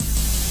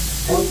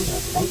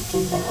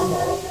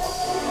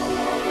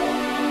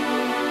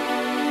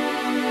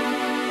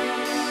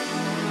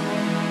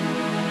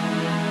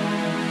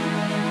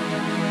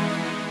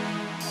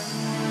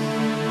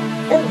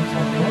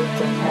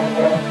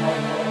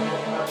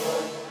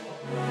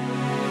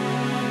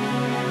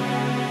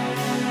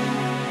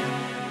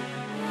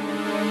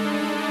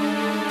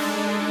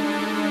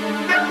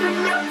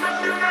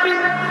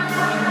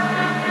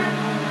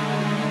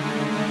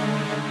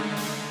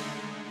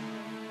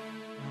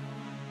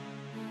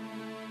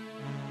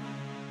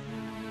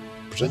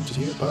Presented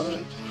here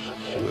by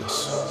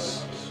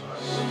Lewis.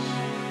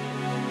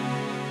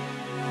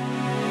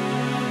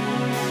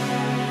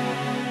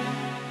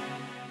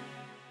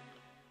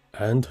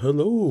 And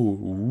hello,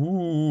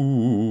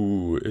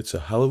 ooh, it's a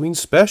Halloween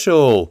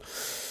special.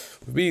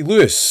 With me,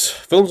 Lewis,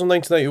 films on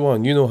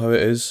 1991, you know how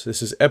it is.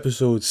 This is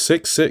episode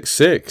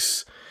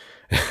 666.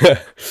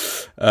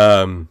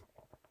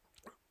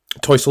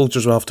 Toy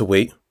Soldiers will have to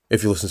wait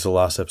if you listen to the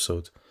last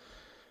episode.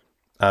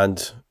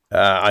 And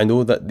I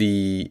know that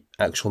the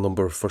actual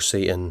number for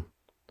Satan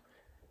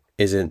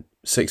isn't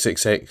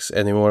 666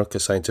 anymore,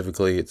 because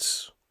scientifically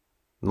it's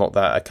not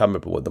that. I can't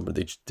remember what number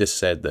they just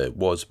said that it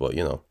was, but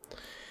you know.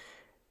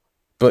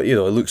 But you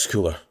know, it looks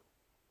cooler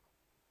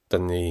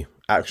than the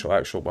actual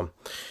one.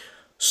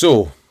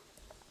 So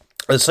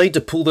I decided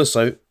to pull this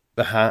out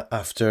the hat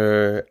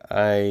after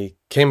I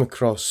came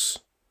across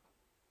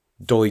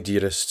Dolly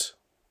Dearest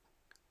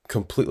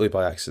completely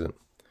by accident.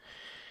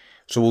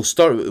 So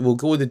we'll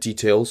go with the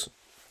details.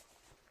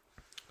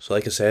 So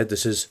like I said,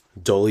 this is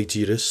Dolly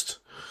Dearest.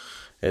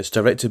 It's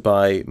directed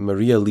by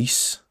Maria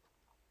Leese,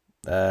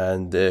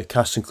 and the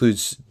cast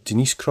includes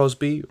Denise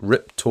Crosby,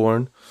 Rip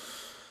Torn,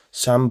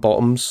 Sam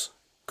Bottoms,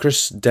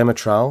 Chris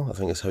Demetral, I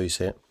think that's how you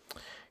say it,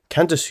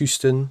 Candace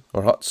Houston,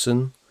 or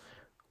Hudson,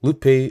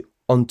 Lupe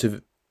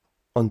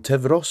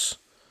Ontiveros.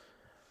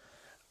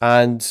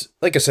 And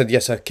like I said,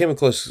 yes, I came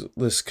across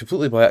this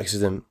completely by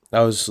accident.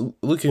 I was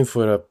looking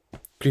for a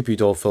creepy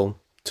doll film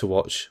to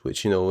watch,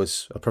 which, you know,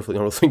 is a perfectly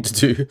normal thing to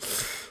do.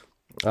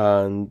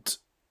 And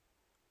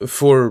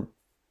for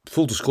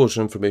full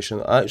disclosure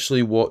information, I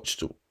actually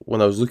watched,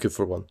 when I was looking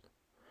for one,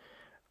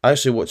 now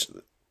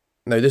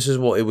this is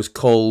what it was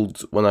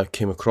called when I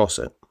came across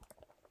it,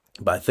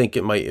 but I think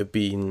it might have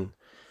been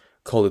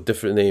called a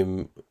different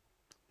name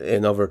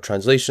in other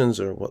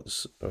translations or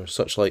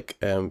such like.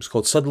 It's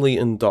called Suddenly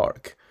in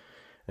Dark.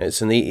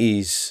 It's an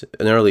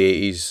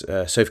early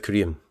 80s South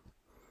Korean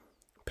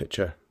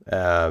picture,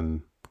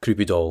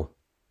 creepy doll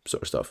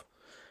sort of stuff.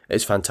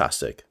 It's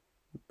fantastic.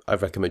 I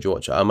recommend you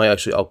watch it.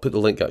 I'll put the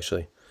link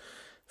actually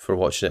for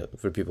watching it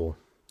for people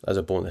as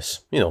a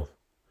bonus. You know,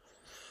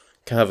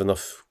 can't have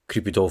enough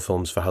creepy doll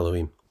films for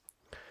Halloween.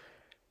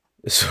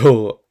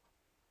 So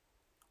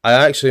I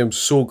actually am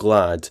so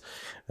glad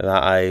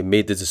that I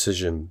made the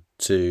decision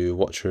to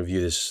watch and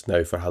review this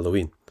now for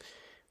Halloween.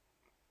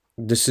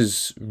 This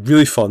is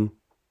really fun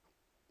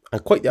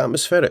and quite the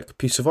atmospheric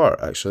piece of art,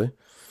 actually.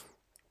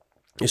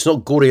 It's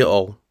not gory at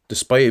all,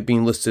 despite it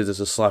being listed as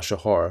a slasher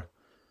horror,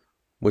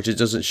 which it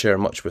doesn't share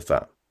much with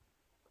that.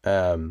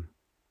 And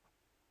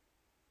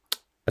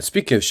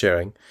speaking of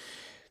sharing,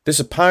 this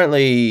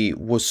apparently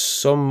was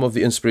some of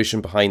the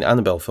inspiration behind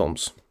Annabelle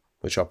films,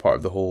 which are part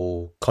of the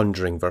whole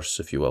Conjuring verse,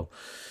 if you will.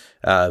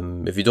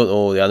 If you don't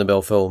know the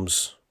Annabelle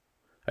films,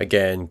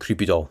 again,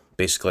 creepy doll,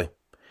 basically.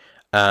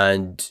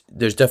 And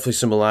there's definitely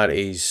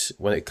similarities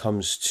when it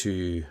comes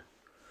to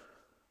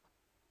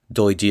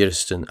Dolly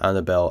Dearest and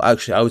Annabelle.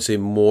 Actually, I would say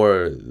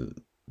more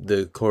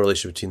the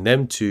correlation between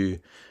them two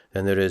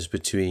than there is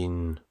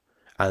between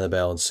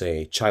Annabelle and,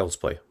 say, Child's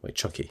Play, like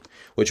Chucky,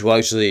 which we'll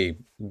actually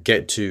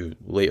get to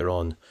later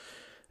on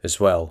as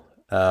well.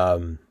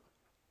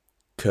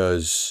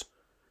 Because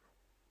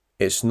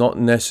it's not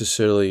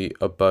necessarily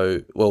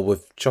about, well,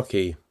 with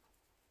Chucky,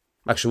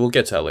 actually, we'll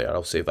get to that later.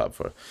 I'll save that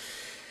for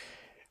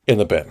in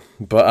a bit.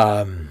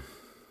 But,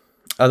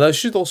 and I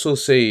should also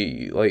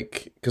say,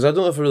 like, because I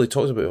don't know if I really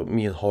talked about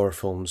me and horror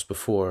films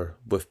before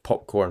with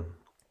Popcorn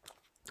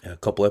a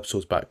couple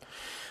episodes back.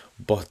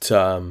 But,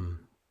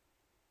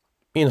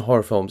 me and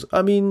horror films,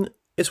 I mean,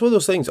 it's one of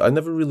those things. I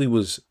never really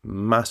was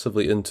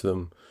massively into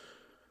them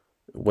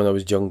when I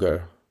was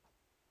younger.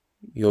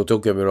 You know,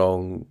 don't get me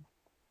wrong,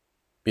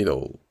 you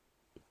know,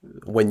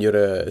 when you're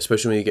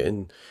especially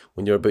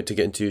when you're about to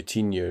get into your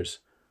teen years,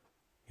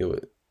 you know,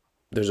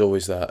 there's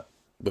always that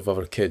with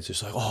other kids.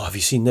 It's like, oh, have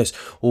you seen this?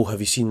 Oh,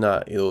 have you seen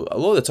that? You know, a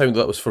lot of the time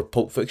that was for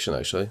Pulp Fiction.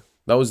 Actually,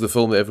 that was the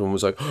film that everyone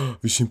was like, oh, have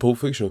you seen Pulp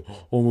Fiction?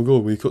 Oh my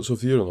god, when he cuts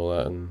off the ear and all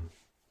that, and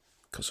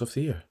cuts off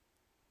the ear.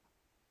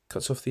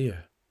 Does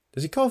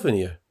he cut off an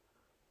ear?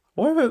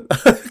 Why am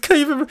I can't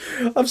even.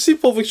 I've seen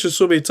Pulp Fiction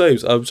so many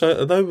times. I'm trying,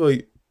 and I'm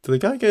like, did the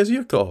guy get his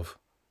ear cut off?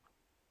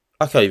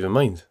 I can't even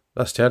mind.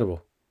 That's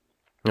terrible.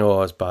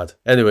 Oh, that's bad.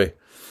 Anyway,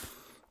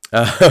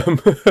 but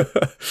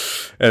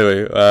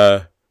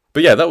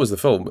yeah, that was the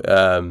film.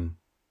 And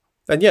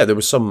yeah, there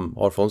was some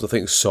horror films. I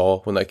think Saw,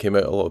 when that came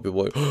out, a lot of people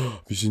were like, oh,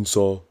 have you seen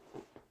Saw?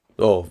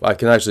 Oh, I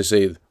can actually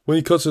say when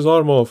he cuts his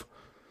arm off.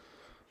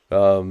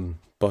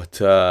 But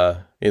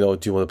you know,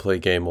 do you want to play a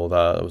game? All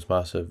that was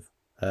massive.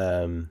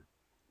 And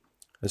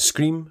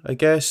Scream, I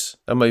guess.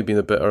 That might have been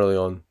a bit early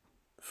on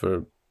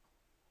for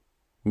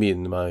me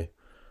and my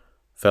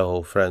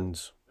fellow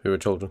friends who were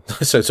children.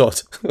 That sounds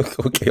odd.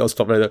 Okay, I'll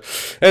stop right there.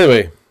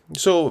 Anyway,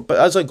 but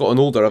as I've gotten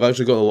older, I've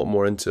actually gotten a lot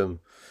more into them.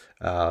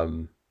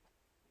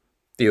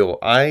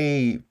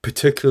 I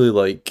particularly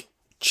like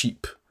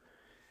cheap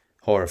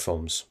horror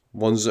films,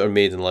 ones that are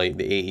made in like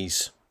the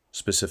 80s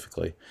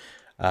specifically.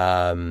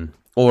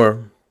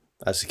 Or,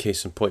 as the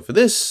case in point for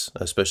this,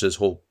 especially this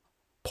whole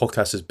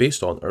podcast is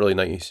based on, early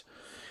 90s.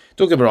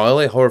 Don't get me wrong, I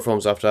like horror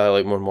films after I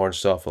like more modern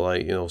stuff. I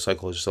like,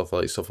 psychology stuff, I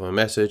like stuff with a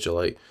message, I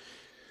like,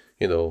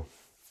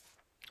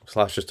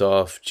 slasher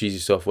stuff, cheesy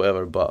stuff,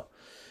 whatever. But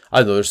I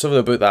don't know, there's something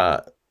about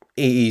that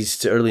 80s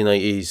to early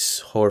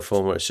 90s horror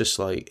film where it's just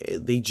like,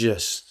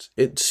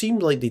 it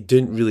seemed like they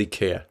didn't really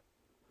care.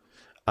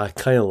 I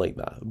kind of like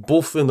that,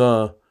 both in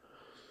a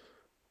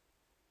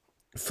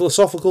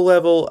philosophical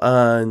level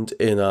and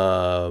in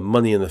a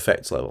money and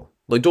effects level.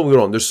 Like, don't get me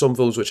wrong, there's some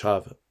films which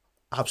have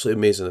absolutely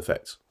amazing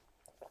effects,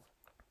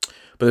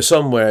 but there's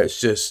some where it's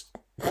just,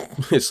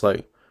 it's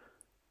like,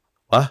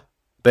 what?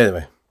 But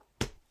anyway,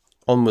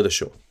 on with the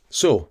show.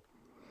 So,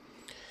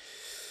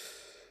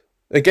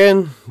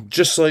 again,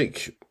 just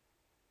like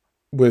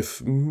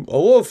with a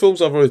lot of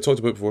films I've already talked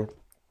about before,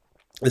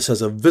 this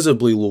has a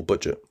visibly low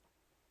budget.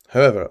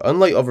 However,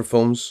 unlike other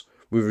films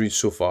we've reviewed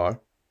so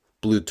far,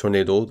 Blue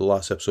Tornado, the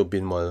last episode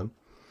being one of them,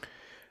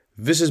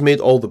 this is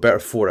made all the better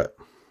for it.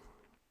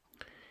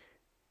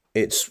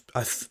 It's,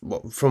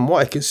 from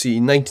what I can see,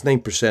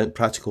 99%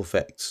 practical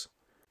effects,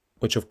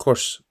 which of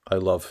course I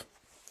love.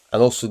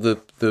 And also the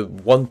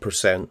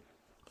 1%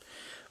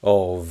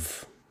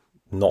 of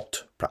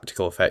not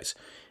practical effects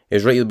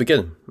is right at the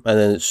beginning, and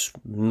then it's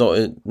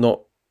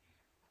not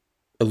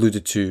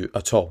alluded to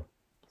at all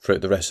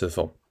throughout the rest of the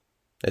film.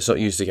 It's not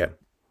used again,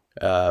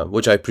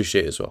 which I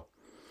appreciate as well.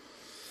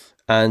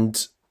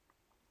 And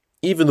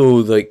even though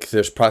like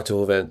there's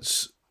practical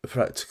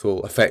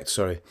effects,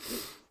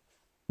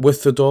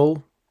 with the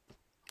doll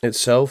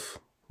itself,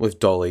 with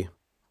Dolly,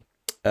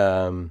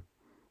 the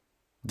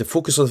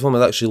focus of the film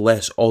is actually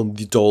less on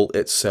the doll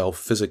itself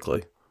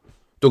physically.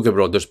 Don't get me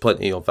wrong, there's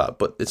plenty of that,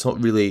 but it's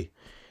not really.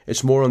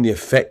 It's more on the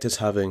effect it's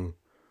having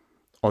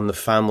on the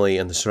family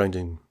and the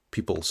surrounding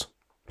peoples.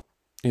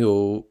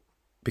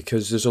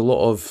 Because there's a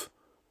lot of.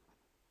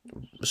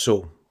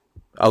 So,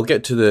 I'll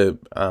get to the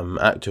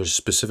actors'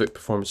 specific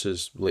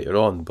performances later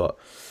on, but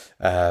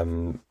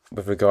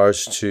with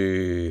regards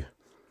to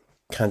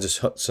Candace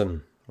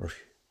Hudson, or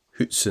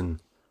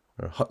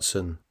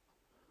Hudson,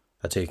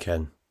 I take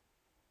in.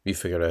 You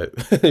figure it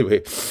out.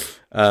 Anyway,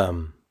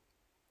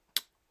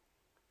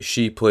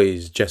 she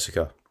plays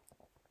Jessica.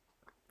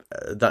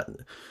 I'm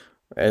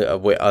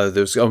going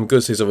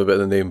to say something about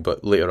the name,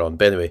 but later on.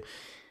 But anyway,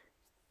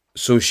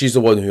 so she's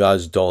the one who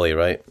has Dolly,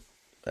 right?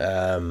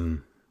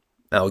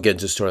 I'll get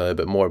into the story a little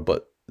bit more,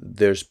 but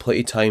there's plenty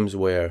of times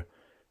where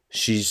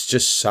she's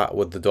just sat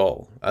with the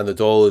doll, and the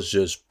doll is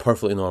just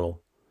perfectly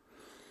normal.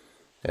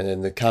 And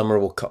then the camera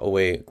will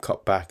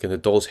cut back, and the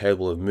doll's head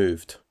will have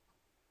moved.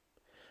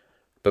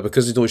 But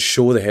because they don't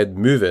show the head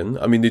moving,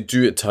 I mean, they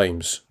do at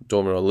times,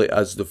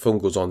 as the film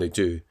goes on, they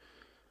do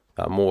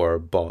that more,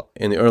 but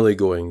in the early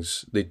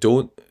goings, they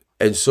don't.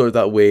 And sort of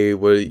that way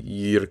where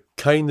you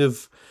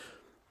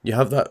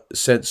have that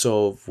sense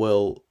of,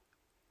 well,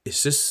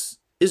 is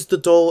the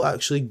doll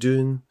actually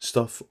doing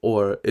stuff,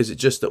 or is it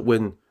just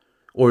that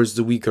or is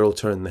the wee girl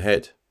turning the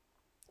head?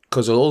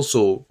 Because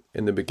also,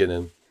 in the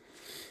beginning,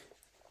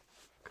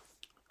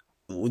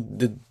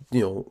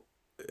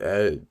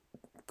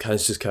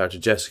 Candice's character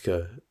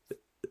Jessica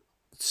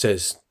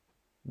says,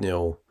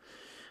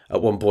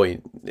 at one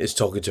point is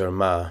talking to her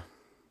ma,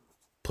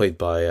 played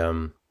by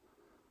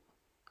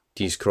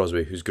Denise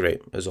Crosby, who's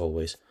great as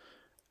always,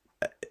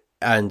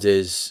 and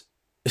is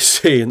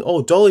saying,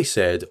 Dolly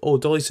said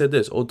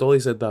this, Dolly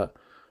said that.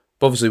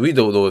 But obviously we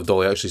don't know if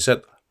Dolly actually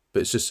said that,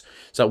 but it's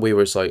that way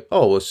where it's like,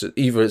 it's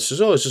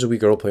just a wee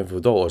girl playing for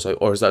a doll, or it's like,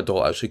 or is that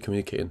doll actually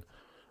communicating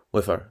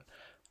with her?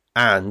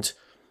 And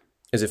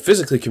is it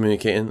physically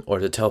communicating, or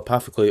is it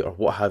telepathically, or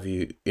what have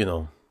you,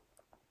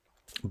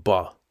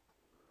 But,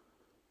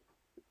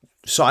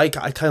 so I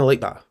kind of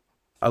like that.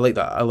 I like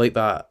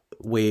that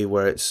way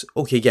where it's,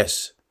 okay,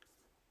 yes,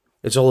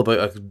 it's all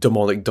about a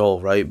demonic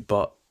doll, right?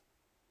 But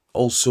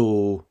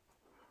also,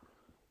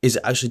 is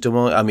it actually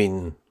demonic? I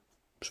mean,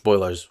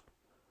 spoilers,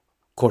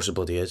 of course it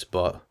bloody is,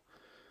 but,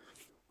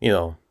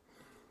 the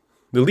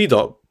lead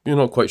up, you're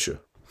not quite sure.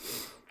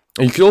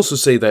 And you could also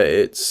say that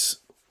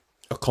it's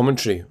a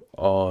commentary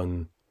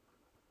on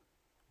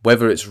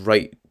whether it's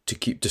right to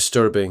keep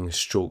disturbing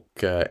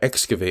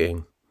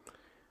excavating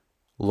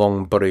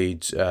long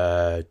buried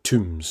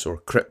tombs or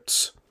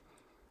crypts.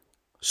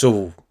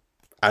 So,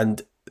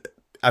 and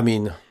I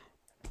mean,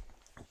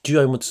 do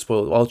I want to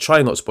spoil? Well, I'll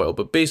try not to spoil,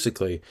 but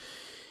basically,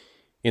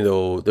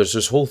 there's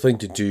this whole thing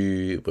to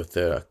do with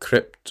a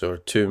crypt or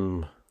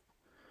tomb,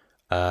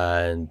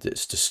 and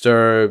it's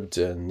disturbed,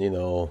 and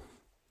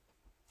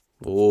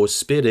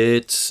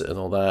spirits and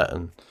all that,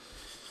 and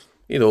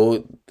you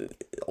know,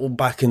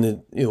 back in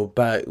the,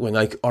 back when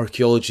like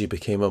archaeology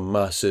became a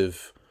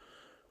massive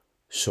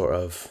sort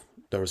of,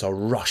 there was a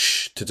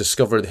rush to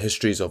discover the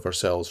histories of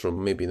ourselves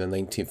from maybe the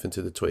 19th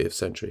into the 20th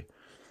century.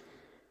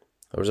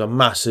 There was a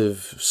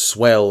massive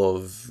swell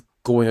of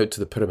going out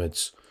to the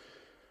pyramids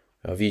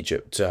of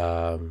Egypt,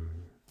 to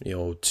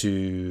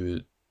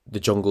the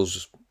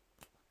jungles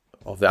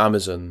of the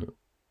Amazon,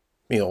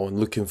 and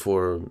looking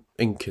for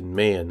Incan,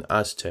 Mayan,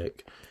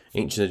 Aztec,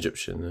 ancient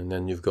Egyptian, and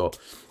then you've got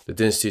the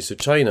dynasties of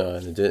China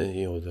and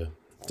the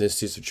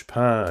dynasties of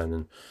Japan,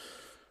 and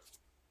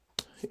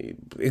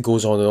it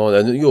goes on,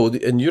 and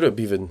in Europe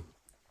even,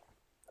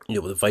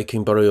 the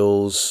Viking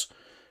burials,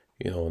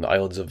 in the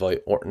islands of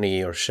like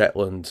Orkney or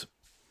Shetland.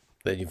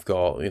 Then you've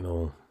got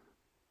the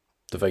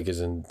Vikings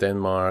in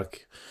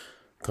Denmark,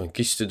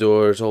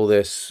 conquistadors, all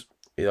this,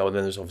 and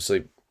then there's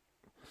obviously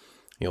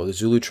the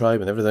Zulu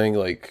tribe and everything,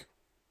 like,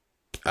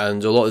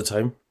 and a lot of the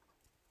time,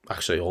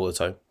 actually all the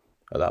time,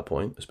 at that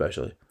point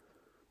especially,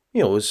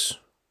 it was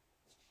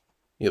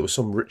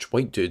some rich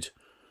white dude,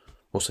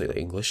 mostly like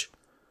English,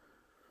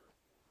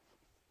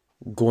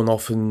 going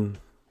off and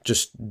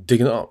just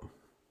digging it up.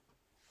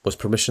 Was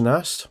permission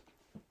asked?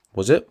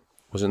 Was it?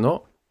 Was it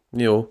not?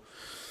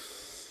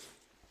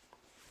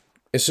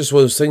 It's just one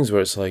of those things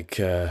where it's like,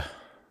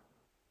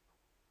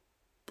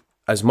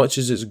 as much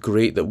as it's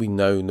great that we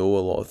now know a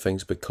lot of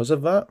things because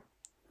of that,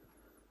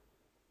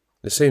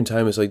 at the same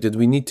time, it's like, did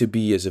we need to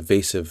be as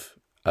evasive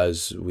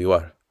as we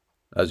were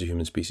as a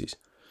human species?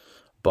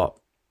 But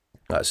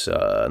that's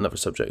another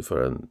subject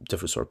for a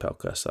different sort of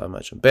podcast, I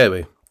imagine. But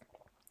anyway,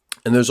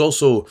 and there's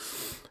also,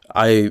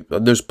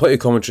 there's plenty of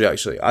commentary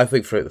actually, I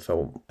think, throughout the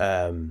film.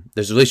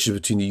 There's a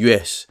relationship between the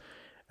US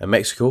and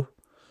Mexico,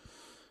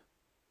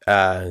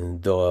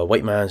 and the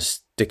white man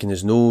sticking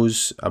his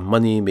nose and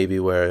money maybe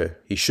where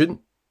he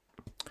shouldn't.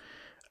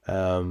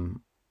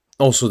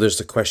 Also, there's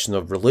the question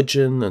of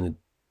religion and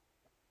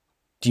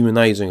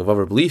demonizing of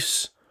other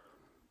beliefs.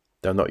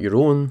 They're not your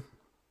own.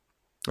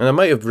 And I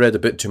might have read a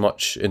bit too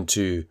much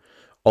into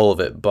all of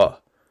it,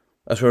 but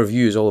that's what our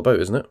review is all about,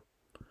 isn't it?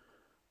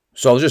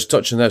 So I'll just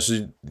touch on this.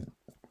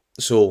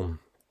 So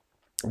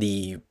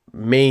the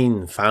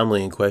main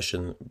family in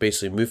question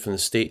basically moved from the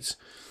States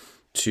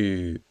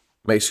to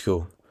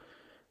Mexico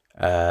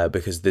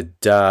because the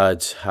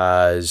dad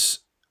has,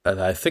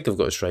 and I think I've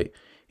got this right,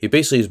 he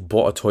basically has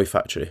bought a toy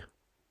factory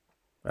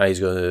and he's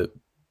going to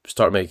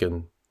start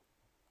making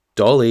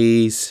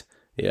dollies.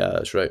 Yeah,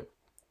 that's right.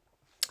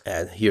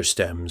 And here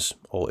stems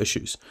all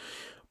issues.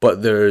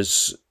 But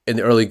there's, in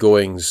the early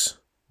goings,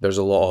 there's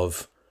a lot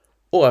of,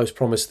 I was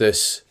promised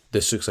this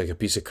looks like a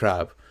piece of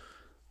crap.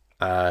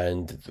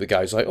 And the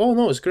guy's like, oh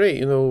no, it's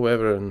great,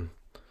 whatever. And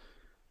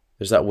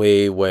there's that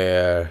way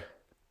where,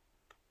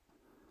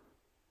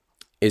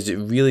 is it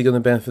really going to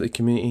benefit the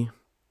community?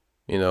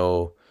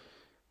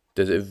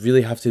 Does it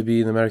really have to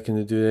be an American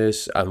to do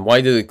this? And why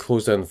did it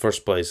close down in the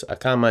first place? I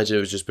can't imagine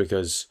it was just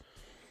because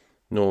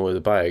no one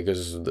would buy it,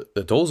 because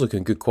the dolls look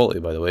in good quality,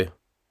 by the way,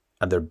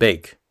 and they're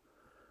big.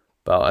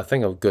 But I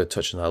think I'm going to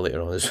touch on that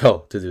later on as well,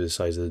 to do with the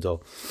size of the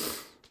doll.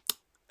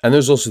 And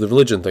there's also the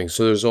religion thing.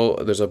 So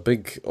there's a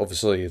big,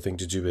 obviously, thing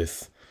to do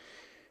with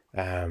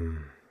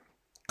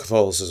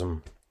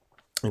Catholicism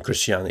and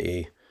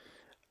Christianity.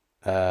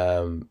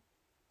 And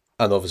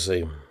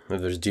obviously,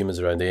 if there's demons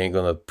around, they ain't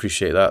going to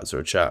appreciate that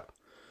sort of chat.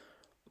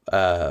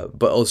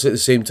 But also at the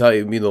same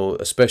time,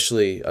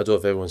 especially, I don't know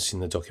if everyone's seen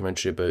the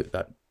documentary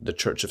about the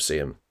Church of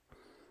Satan,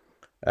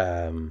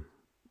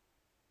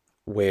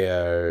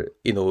 where,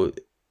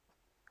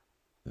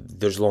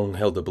 there's long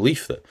held the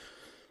belief that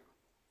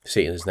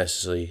Satan is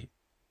necessarily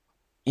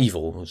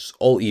evil.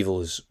 All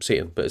evil is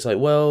Satan. But it's like,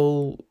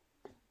 well,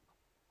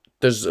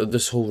 there's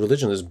this whole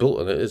religion that's built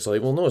on it. It's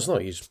like, well, no, it's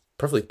not. He's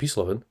perfectly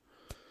peace-loving.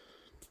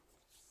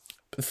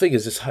 But the thing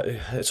is,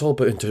 it's all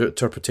about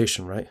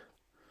interpretation, right?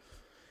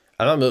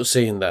 And I'm not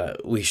saying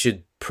that we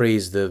should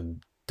praise the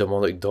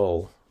demonic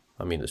doll.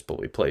 I mean, there's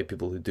probably plenty of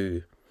people who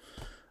do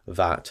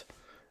that.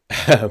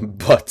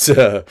 But,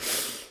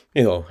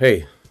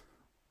 hey,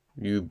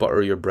 you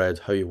butter your bread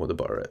how you want to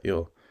butter it,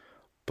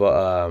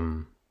 But,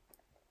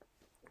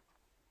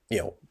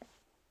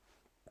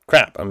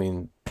 crap. I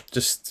mean,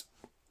 just,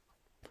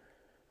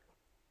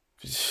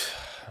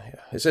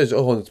 it says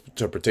all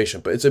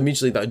interpretation, but it's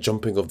immediately that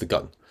jumping of the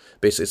gun.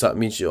 Basically, it's that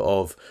immediate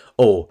of,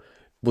 well,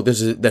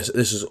 this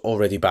is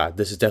already bad.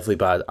 This is definitely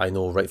bad. I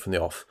know right from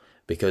the off,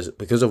 because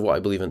of what I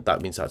believe in.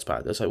 That means that's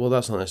bad. It's like, well,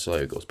 that's not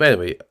necessarily how it goes. But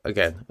anyway,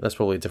 again, that's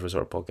probably a different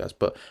sort of podcast.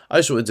 But I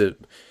just wanted to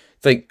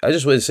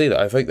say that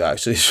I think that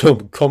actually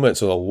some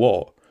comments on a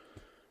lot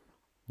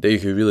that you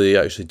could really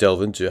actually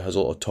delve into. It has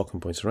a lot of talking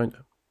points around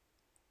it.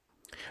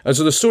 And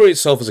so the story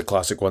itself is a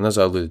classic one, as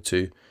I alluded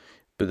to,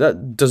 but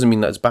that doesn't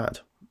mean that it's bad.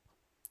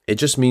 It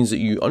just means that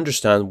you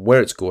understand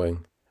where it's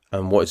going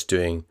and what it's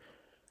doing.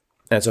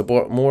 And it's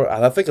about more,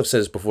 and I think I've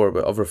said this before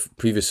about other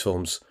previous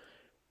films,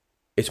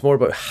 it's more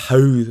about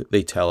how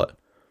they tell it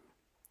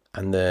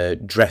and the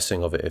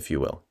dressing of it, if you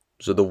will.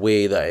 So the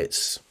way that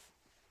it's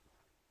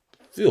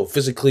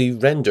physically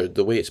rendered,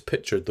 the way it's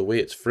pictured, the way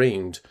it's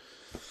framed,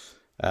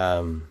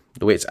 The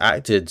way it's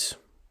acted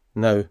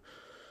now,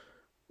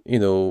 you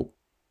know,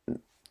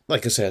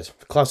 like I said,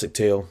 classic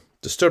tale,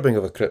 disturbing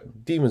of a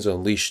crypt, demons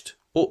unleashed.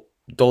 Oh,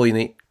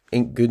 Dolly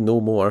ain't good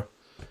no more.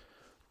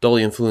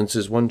 Dolly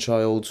influences one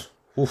child,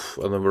 oof,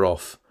 and then we're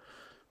off.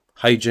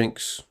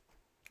 Hijinks,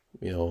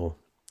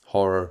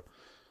 horror,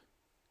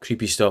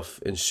 creepy stuff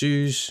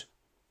ensues,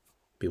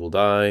 people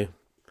die.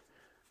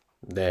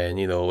 Then,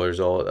 there's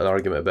all an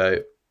argument about,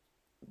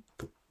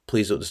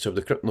 please don't disturb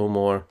the crypt no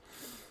more.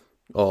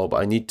 Oh,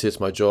 but I need to, it's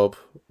my job.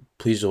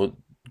 Please don't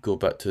go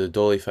back to the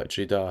Dolly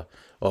factory, da.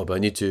 Oh, but I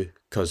need to,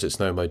 because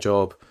it's now my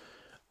job.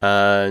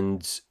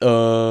 And,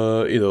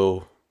 oh,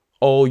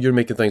 you're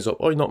making things up.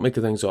 Oh, you're not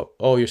making things up.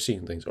 Oh, you're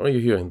seeing things. Oh, you're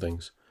hearing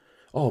things.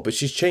 Oh, but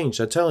she's changed,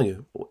 I'm telling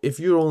you. If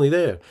you're only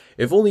there.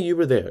 If only you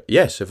were there.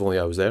 Yes, if only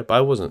I was there, but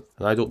I wasn't.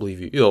 And I don't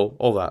believe you.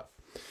 All that.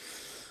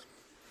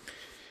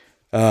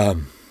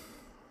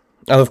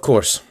 And of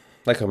course,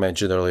 like I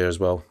mentioned earlier as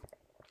well,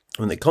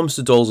 when it comes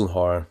to dolls and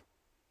horror,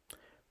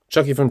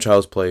 Chucky from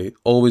Child's Play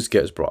always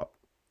gets brought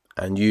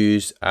and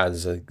used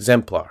as an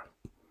exemplar.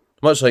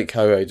 Much like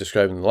how I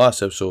described in the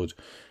last episode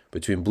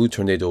between Blue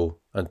Tornado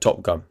and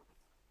Top Gun.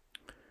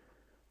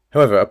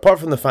 However, apart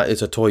from the fact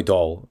it's a toy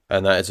doll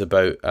and that it's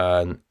about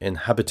an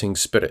inhabiting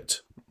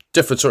spirit,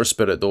 different sort of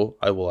spirit though,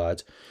 I will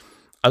add,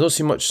 I don't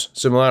see much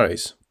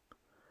similarities.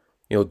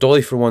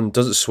 Dolly for one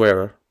doesn't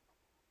swear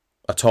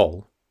at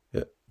all.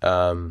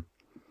 And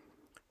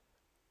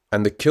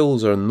the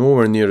kills are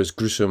nowhere near as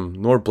gruesome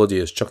nor bloody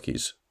as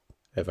Chucky's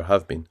ever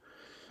have been.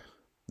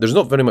 There's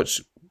not very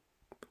much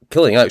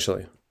killing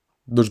actually.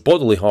 There's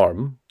bodily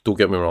harm, don't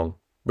get me wrong,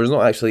 but there's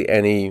not actually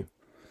any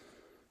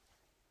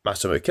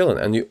massive amount of killing.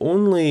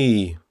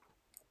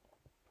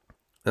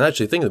 And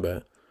actually thinking about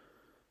it,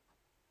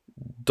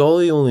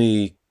 Dolly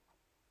only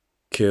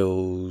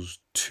kills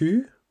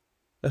 2,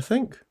 I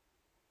think.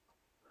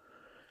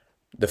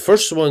 The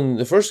first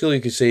kill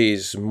you could say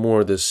is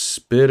more the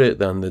spirit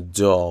than the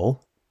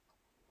doll.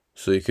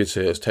 So you could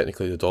say it's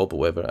technically the doll, but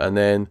whatever. And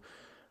then,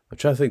 I'm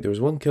trying to think, there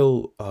was one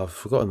kill I've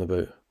forgotten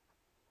about.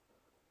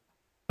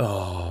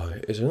 Oh,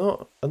 is there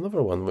not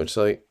another one which,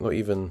 not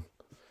even...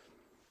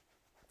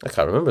 I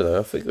can't remember that.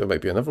 I think there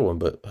might be another one,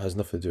 but has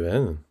nothing to do with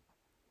anything.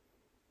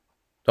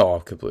 Oh,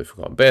 I've completely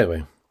forgotten. But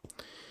anyway.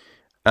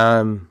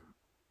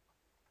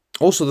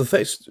 Also, the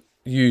effects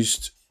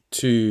used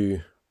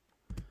to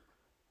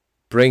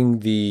bring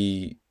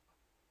the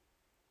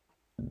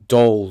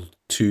doll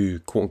to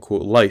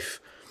quote-unquote life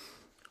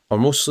are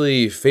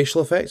mostly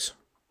facial effects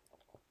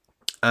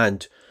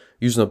and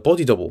using a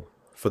body double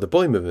for the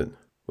body movement,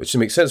 which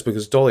makes sense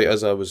because Dolly,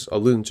 as I was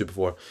alluding to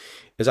before,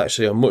 is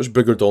actually a much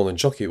bigger doll than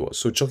Chucky was.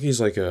 So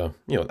Chucky's like an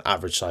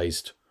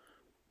average-sized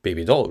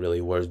baby doll, really,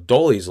 whereas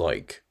Dolly's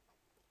like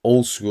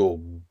old school,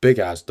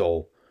 big-ass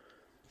doll.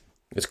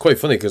 It's quite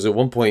funny because at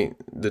one point,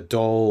 the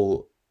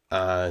doll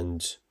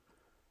and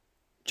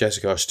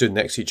Jessica are stood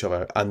next to each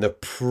other and they're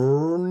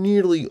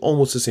nearly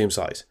almost the same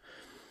size.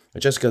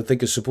 And Jessica, I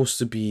think, is supposed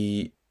to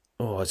be...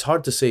 Oh, it's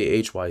hard to say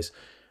age-wise.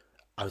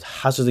 I would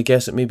hazard a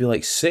guess at maybe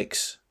like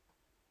 6.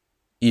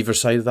 Either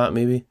side of that,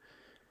 maybe.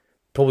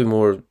 Probably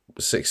more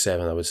 6,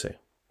 7, I would say.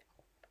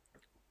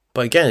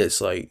 But again,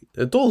 it's like,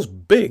 the doll's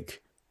big,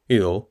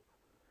 And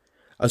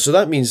so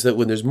that means that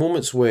when there's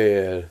moments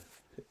where,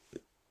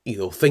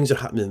 things are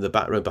happening in the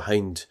background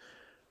behind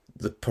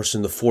the person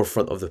in the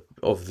forefront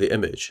of the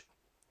image,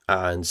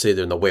 and say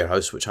they're in a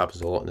warehouse, which happens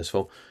a lot in this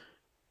film,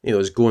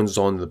 there's goings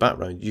on in the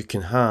background, you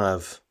can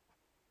have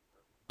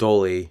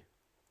Dolly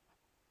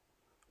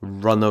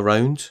run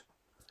around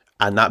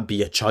and that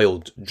be a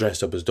child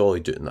dressed up as Dolly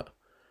doing that.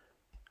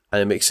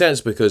 And it makes sense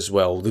because,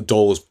 well, the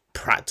Dolly's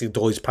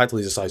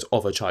practically the size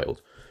of a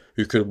child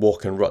who could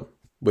walk and run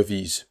with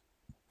ease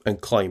and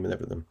climb and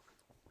everything.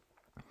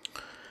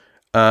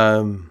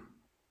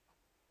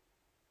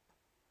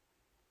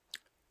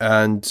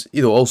 And,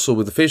 also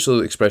with the facial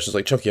expressions,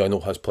 like Chucky, I know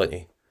has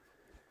plenty.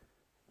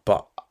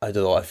 But, I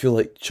don't know, I feel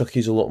like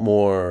Chucky's a lot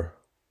more...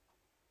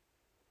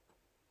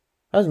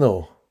 I don't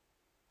know.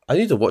 I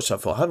need to watch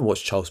that film. I haven't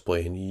watched Child's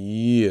Play in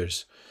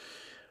years.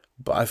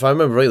 But if I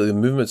remember rightly, the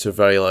movements are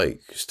very,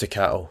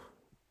 staccato.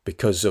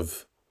 Because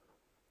of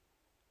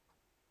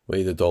the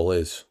way the doll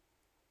is.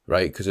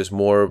 Right? Because there's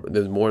more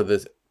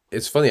this...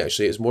 It's funny,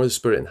 actually. It's more the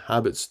spirit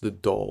inhabits the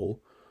doll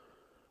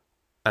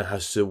and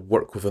has to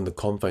work within the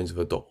confines of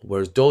a doll.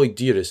 Whereas Dolly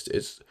Dearest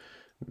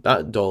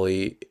that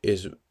Dolly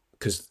is,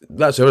 because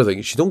that's the other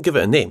thing, she don't give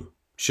it a name.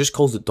 She just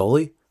calls it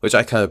Dolly, which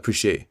I kind of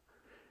appreciate.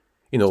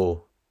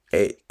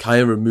 It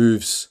kind of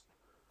removes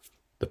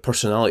the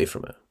personality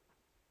from it.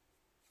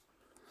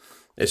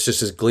 It's just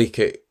this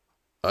glaikit,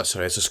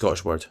 sorry, it's a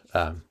Scottish word.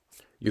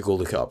 You go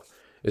look it up.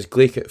 It's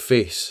glaikit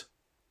face,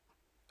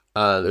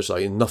 and there's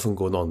nothing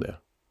going on there.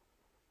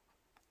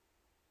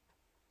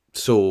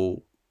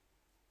 So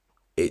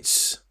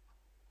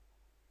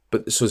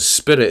so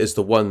spirit is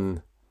the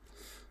one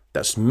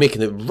that's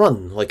making it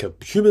run like a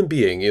human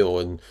being,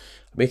 and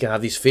making it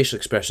have these facial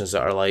expressions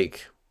that are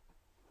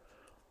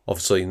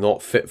obviously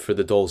not fit for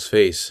the doll's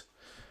face,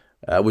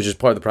 which is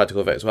part of the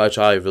practical effects, which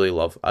I really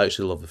love. I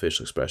actually love the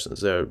facial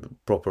expressions. They're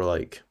proper,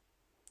 like,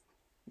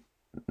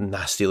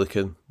 nasty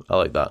looking. I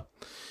like that.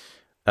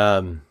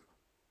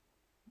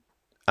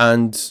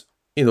 And,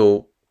 you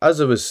know, as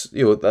I was,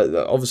 you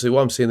know, obviously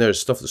what I'm saying there is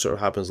stuff that sort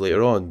of happens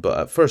later on, but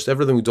at first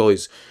everything with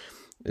Dolly's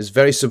is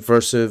very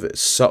subversive,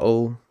 it's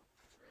subtle,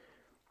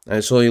 and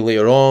it's only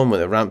later on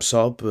when it ramps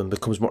up and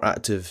becomes more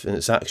active in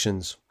its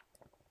actions.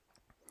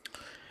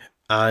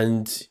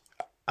 And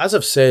as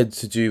I've said,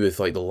 to do with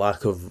like the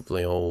lack of,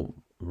 you know,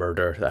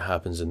 murder that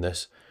happens in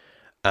this,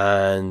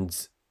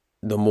 and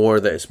the more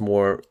that it's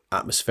more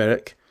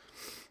atmospheric,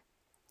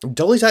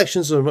 Dolly's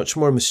actions are much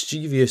more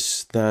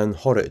mischievous than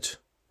horrid.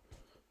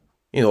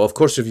 You know, of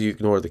course, if you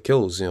ignore the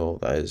kills, you know,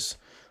 that is.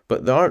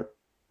 But there aren't,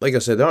 like I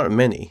said, there aren't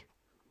many.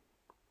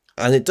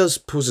 And it does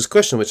pose this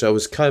question, which I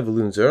was kind of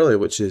alluding to earlier,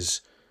 which is,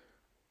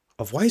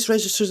 of why it's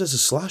registered as a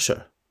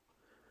slasher?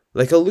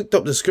 Like, I looked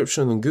up the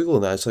description on Google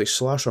and that, it's like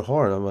slasher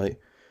horror, and I'm like,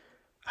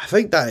 I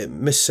think that it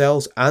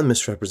missells and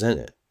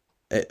misrepresents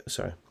it.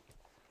 Sorry.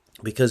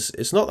 Because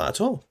it's not that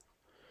at all.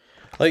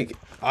 Like,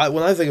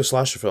 when I think of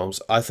slasher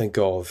films, I think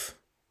of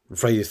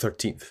Friday the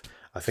 13th.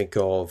 I think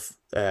of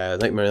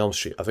Nightmare on Elm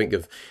Street. I think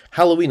of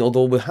Halloween,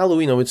 although with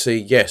Halloween I would say,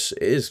 yes,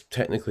 it is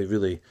technically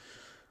really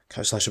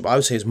kind of slasher, but I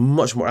would say it's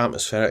much more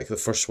atmospheric, the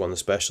first one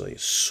especially.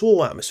 It's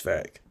so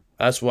atmospheric.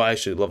 That's what I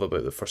actually love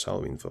about the first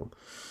Halloween film.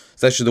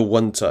 It's actually the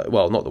one time,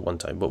 well, not the one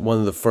time, but one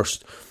of the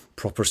first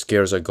proper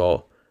scares I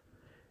got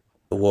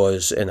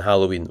was in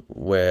Halloween,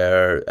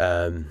 where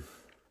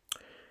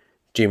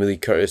Jamie Lee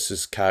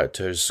Curtis's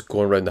character's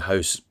going around the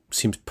house,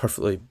 seems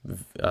perfectly,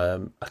 I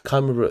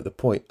can't remember at the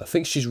point, I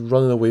think she's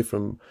running away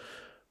from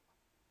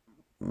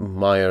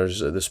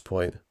Myers at this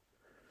point,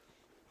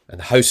 and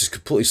the house is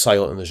completely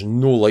silent and there's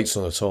no lights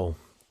on at all,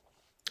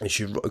 and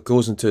she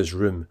goes into his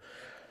room.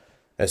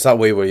 And it's that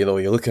way where, you know,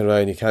 you're looking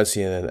around, you can't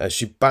see anything, as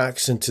she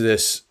backs into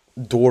this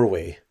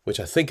doorway, which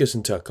I think is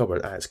into a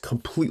cupboard, and it's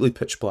completely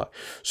pitch black.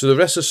 So the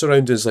rest of the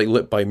surroundings like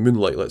lit by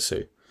moonlight, let's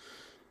say,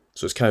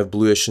 so it's kind of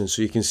bluish and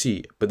so you can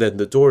see, but then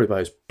the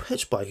doorway is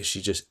pitch black as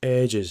she just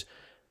edges,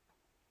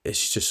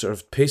 she just sort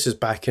of paces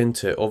back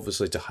into it,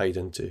 obviously to hide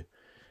into.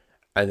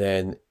 And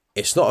then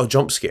it's not a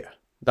jump scare.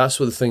 That's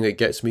what the thing that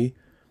gets me.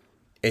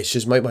 It's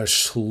just Mike Myers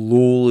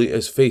slowly,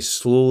 his face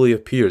slowly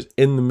appears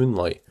in the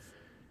moonlight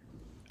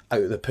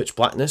out of the pitch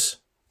blackness.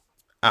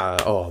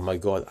 Oh my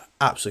god,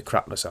 I absolutely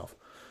crapped myself.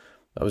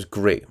 That was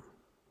great.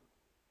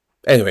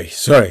 Anyway,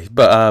 sorry,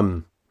 but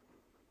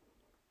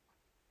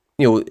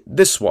you know,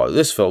 this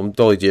film,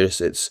 Dolly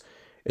Dearest, it's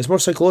more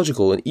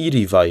psychological and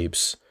eerie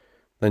vibes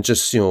than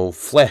just, you know,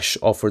 flesh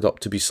offered up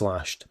to be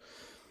slashed.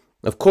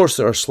 Of course,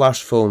 there are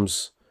slash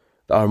films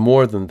that are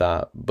more than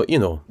that, but, you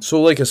know,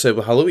 so like I said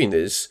with Halloween,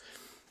 it's,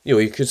 you know,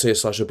 you could say a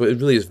slasher, but it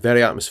really is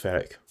very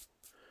atmospheric.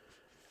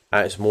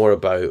 And it's more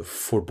about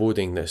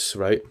forebodingness,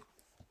 right?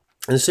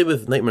 And the same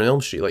with Nightmare on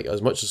Elm Street, like,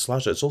 as much as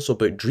slasher, it's also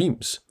about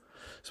dreams.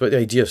 It's about the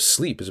idea of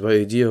sleep, it's about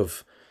the idea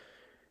of,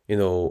 you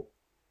know,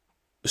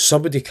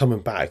 somebody coming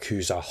back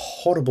who's a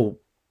horrible,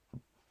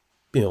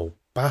 you know,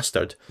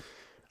 bastard,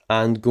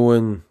 and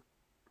going,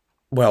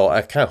 well,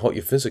 I can't haunt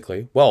you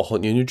physically. Well, I'll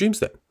haunt you in your dreams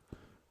then.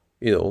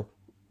 You know.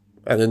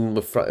 And then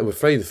with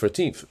Friday the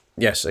 13th,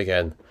 yes,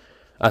 again,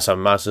 that's a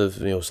massive,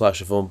 you know,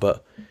 slasher film,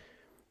 but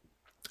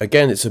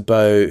again, it's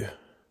about,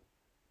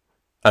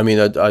 I mean,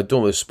 I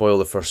don't want to spoil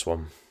the first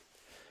one,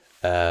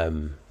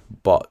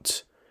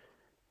 but,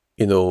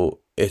 you know,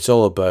 it's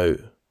all about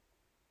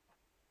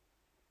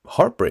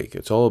heartbreak.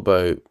 It's all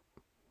about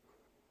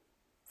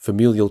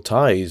familial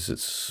ties.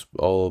 It's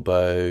all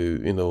about,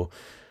 you know,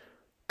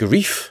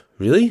 grief,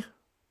 really.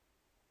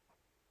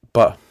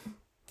 But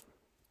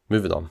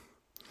moving on.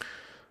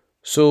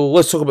 So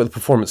let's talk about the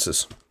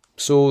performances.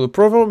 So the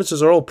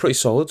performances are all pretty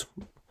solid.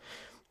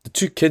 The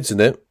two kids in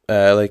it,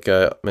 like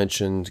I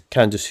mentioned,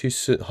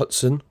 Candice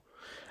Hudson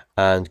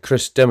and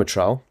Chris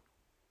Demetral,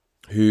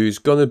 who's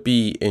going to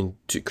be in,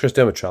 Chris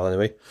Demetral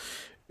anyway,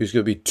 who's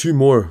going to be two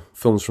more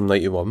films from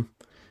 91.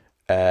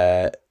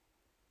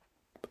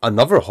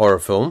 Another horror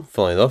film,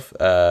 funnily enough,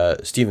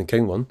 Stephen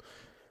King one,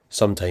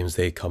 Sometimes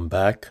They Come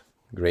Back,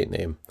 great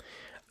name.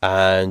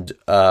 And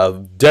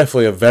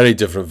definitely a very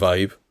different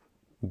vibe,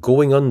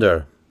 Going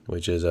Under,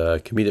 which is a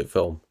comedic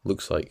film,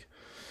 looks like.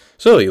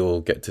 So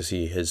you'll get to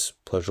see his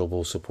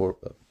pleasurable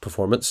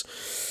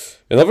performance.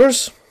 In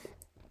others,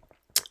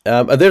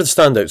 and they're the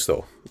standouts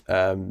though.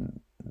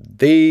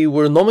 They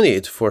were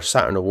nominated for a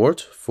Saturn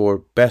Award for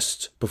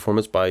Best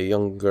Performance by a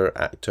Younger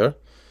Actor,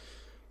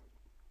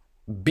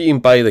 beaten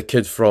by the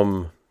kid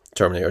from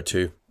Terminator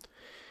 2,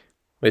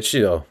 which,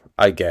 you know,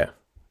 I get.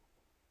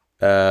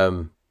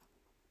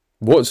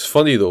 What's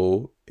funny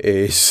though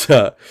is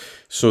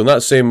so in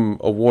that same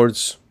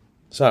awards,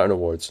 Saturn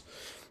Awards,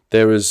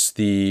 there was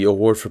the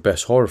award for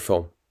Best Horror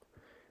Film,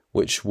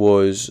 which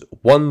was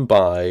won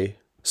by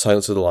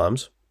Silence of the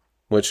Lambs,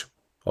 which,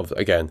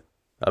 again,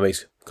 that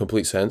makes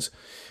complete sense.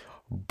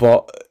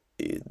 But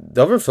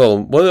the other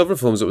film, one of the other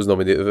films that was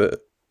nominated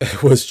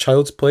was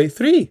Child's Play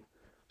 3.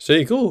 So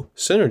there you go,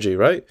 synergy,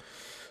 right?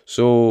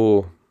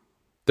 So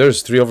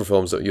There's 3 other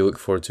films that you look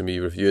forward to me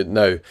reviewing.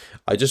 Now,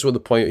 I just want to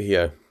point out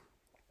here,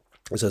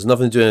 this has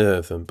nothing to do with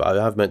anything, but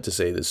I have meant to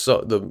say that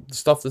the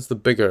stuff that's the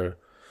bigger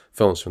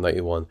films from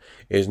 91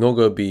 is not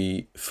going to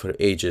be for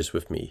ages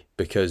with me,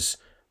 because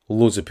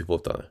loads of people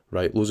have done it,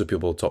 right? Loads of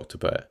people have talked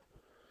about it.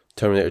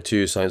 Terminator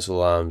 2, Silence of the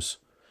Lambs,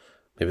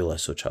 maybe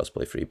less so Child's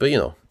Play 3, but you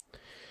know.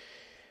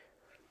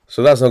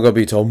 So that's not going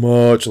to be till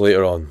much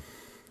later on.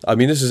 I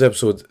mean, this is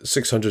episode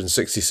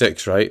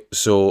 666, right?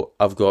 So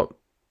I've got,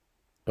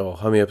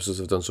 how many episodes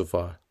have I done so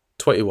far?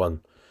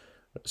 21.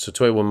 So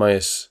 21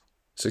 minus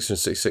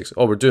 666.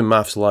 Oh, we're doing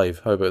maths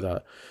live. How about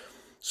that?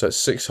 So it's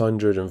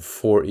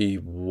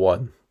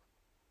 641.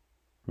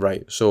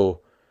 Right,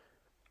 so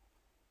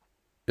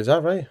is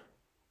that right?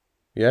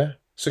 Yeah,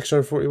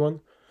 641.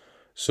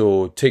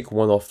 So take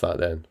 1 off that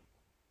then.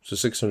 So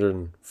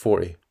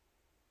 640.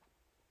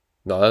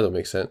 No, that don't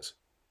make sense.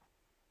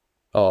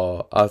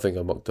 Oh, I think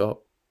I mucked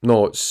up.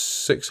 No, it's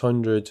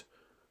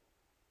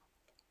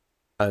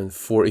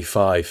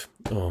 645.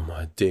 Oh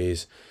my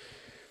days.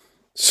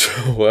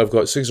 So I've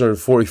got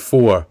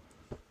 644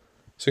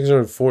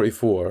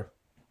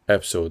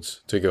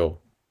 episodes to go.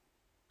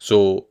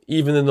 So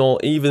even in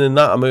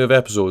that amount of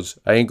episodes,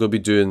 I ain't gonna be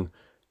doing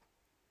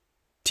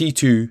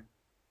T2,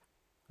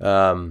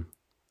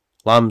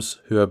 Lambs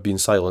Who Have Been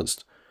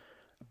Silenced,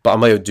 but I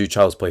might do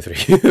Child's Play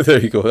 3. There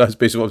you go. That's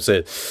basically what I'm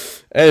saying.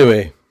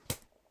 Anyway,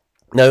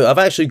 now I've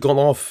actually gone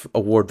off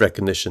award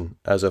recognition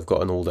as I've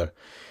gotten older,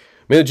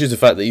 mainly due to the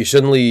fact that you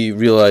suddenly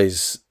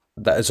realise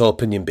that it's all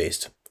opinion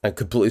based and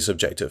completely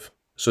subjective.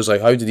 So it's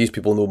like, how do these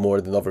people know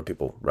more than other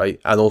people, right?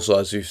 And also,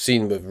 as you've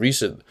seen with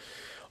recent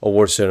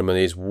award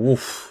ceremonies,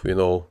 rough,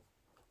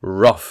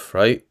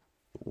 right?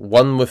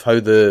 One, with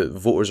how the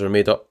voters are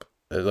made up,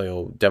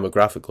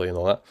 demographically and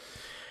all that.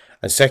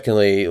 And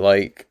secondly,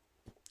 one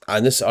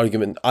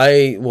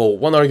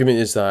argument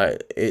is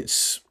that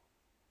it's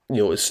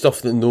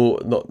stuff that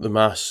not the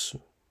mass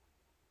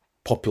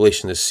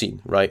population has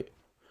seen, right?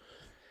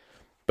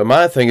 But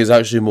my thing is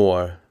actually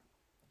more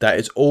that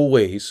it's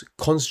always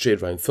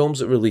concentrated around films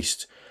that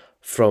released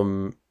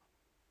from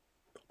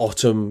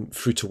autumn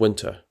through to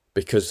winter,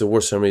 because the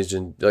award ceremonies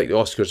the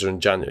Oscars are in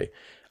January.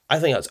 I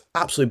think that's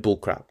absolute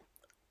bullcrap.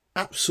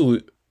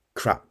 Absolute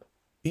crap.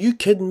 Are you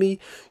kidding me?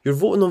 You're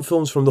voting on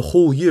films from the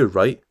whole year,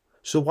 right?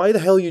 So why the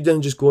hell you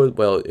then just go,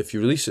 well, if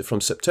you release it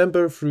from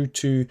September through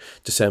to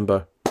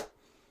December,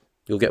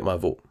 you'll get my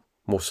vote,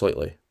 most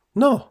likely.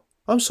 No,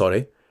 I'm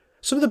sorry.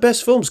 Some of the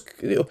best films,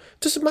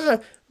 doesn't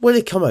matter where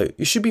they come out.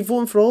 You should be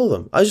voting for all of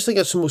them. I just think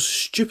that's the most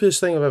stupidest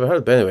thing I've ever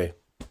heard. But anyway,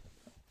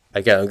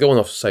 again, I'm going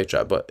off the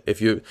sidetrack, but if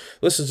you're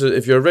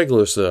a regular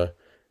listener,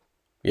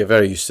 you're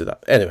very used to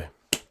that. Anyway,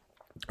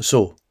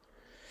 so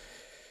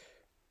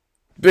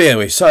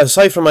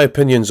aside from my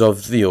opinions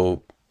of the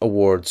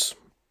awards,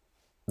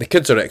 the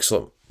kids are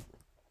excellent.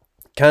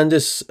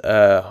 Candice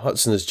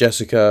Hudson as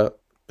Jessica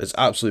is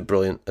absolutely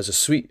brilliant, as a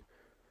sweet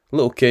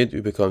little kid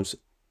who becomes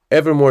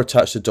ever more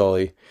attached to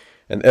Dolly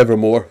and ever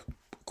more,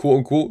 quote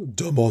unquote,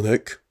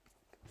 demonic.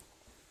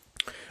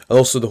 And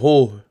also the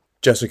whole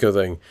Jessica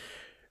thing.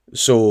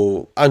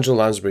 So Angela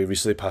Lansbury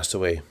recently passed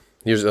away.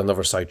 Here's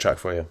another sidetrack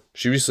for you.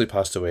 She recently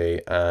passed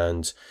away,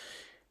 and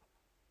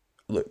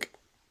look,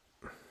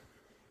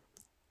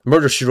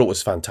 Murder, She Wrote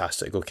was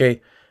fantastic,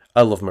 okay?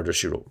 I love Murder,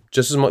 She Wrote.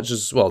 Just as much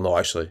as, well, no,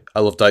 actually, I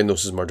love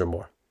Diagnosis Murder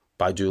more.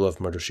 But I do love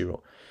Murder, She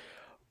Wrote.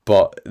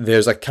 But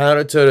there's a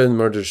character in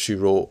Murder, She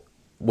Wrote,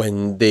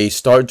 when they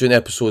start doing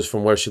episodes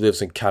from where she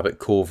lives in Cabot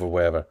Cove or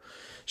wherever.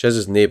 She has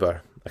this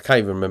neighbour. I can't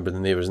even remember the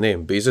neighbour's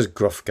name, but he's this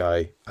gruff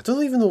guy. I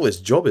don't even know what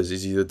his job is.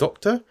 Is he the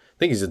doctor? I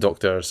think he's a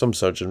doctor or some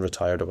surgeon,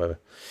 retired or whatever.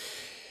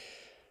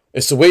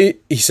 It's the way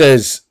he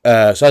says,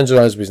 so Angela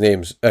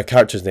Lansbury's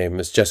character's name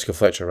is Jessica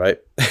Fletcher, right?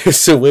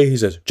 It's the way he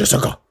says,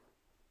 Jessica!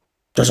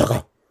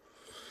 Jessica!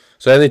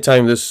 So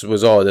anytime this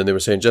was on and they were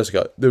saying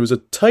Jessica, there was a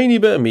tiny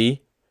bit of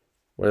me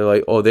where they're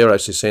like, oh, they're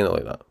actually saying it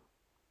like that.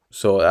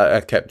 So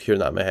I kept hearing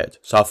that in my head.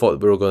 So I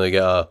thought we were going to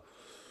get a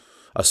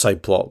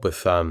side plot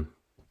with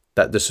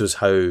that this was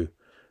how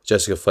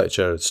Jessica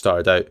Fletcher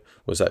started out,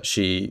 was that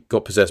she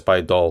got possessed by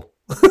a doll.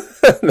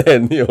 And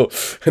then,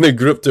 and a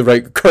group to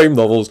write crime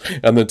novels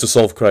and then to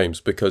solve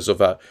crimes because of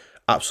that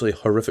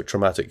absolutely horrific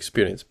traumatic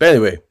experience. But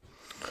anyway,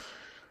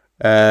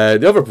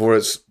 the other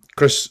reports,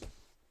 Chris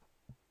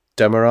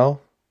Demetral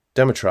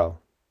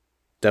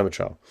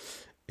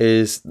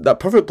is that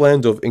perfect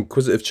blend of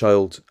inquisitive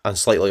child and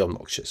slightly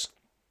obnoxious,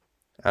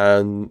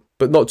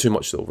 but not too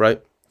much though, right?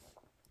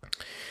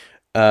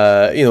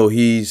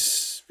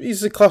 He's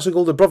the classic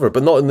older brother,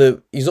 but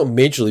he's not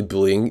majorly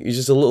bullying. He's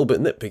just a little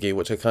bit nitpicky,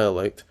 which I kind of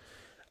liked.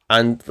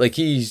 And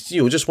he's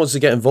just wants to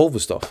get involved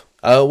with stuff.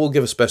 I will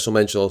give a special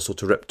mention also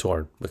to Rip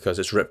Torn, because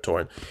it's Rip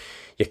Torn.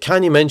 You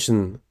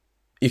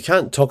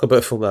can't talk about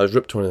a film that has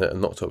Rip Torn in it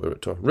and not talk about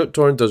Rip Torn. Rip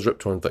Torn does Rip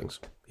Torn things.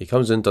 He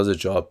comes in, does his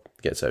job,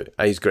 gets out,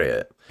 and he's great at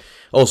it.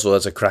 Also,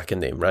 that's a cracking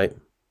name, right?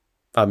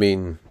 I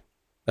mean,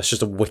 that's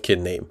just a wicked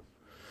name.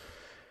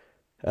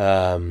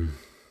 But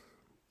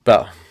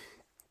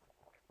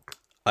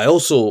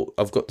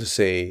I've got to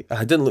say,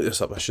 I didn't look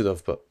this up, I should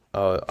have, but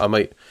I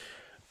might.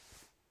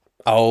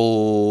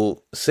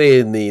 I'll say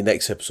in the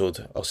next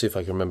episode, I'll see if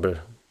I can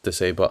remember to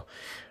say, but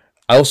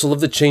I also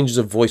love the changes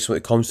of voice when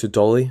it comes to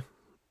Dolly.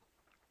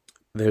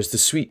 There's the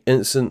sweet,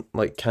 innocent,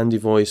 like candy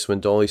voice when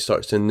Dolly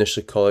starts to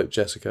initially call out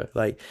Jessica,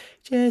 like,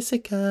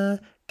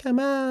 Jessica, come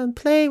on,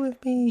 play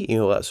with me, you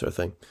know, that sort of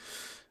thing.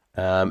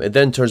 It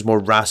then turns more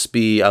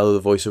raspy out of the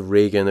voice of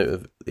Regan out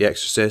of The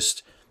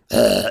Exorcist,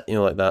 you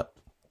know, like that.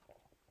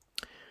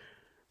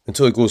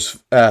 Until it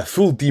goes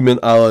full demon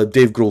a la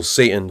Dave Grohl's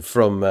Satan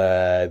from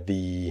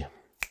the...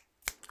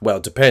 Well,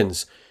 it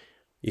depends.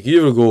 You could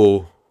either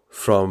go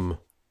from...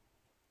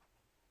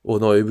 Oh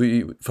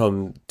no,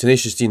 from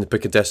Tenacious D and the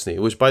Pick of Destiny,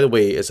 which, by the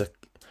way, is an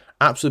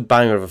absolute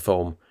banger of a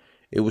film.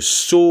 It was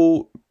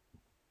so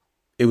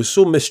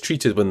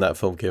mistreated when that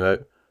film came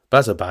out. But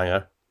that's a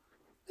banger.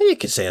 You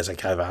could say it's a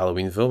kind of a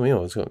Halloween film, you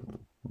know, it's got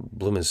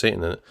blooming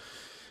Satan in it.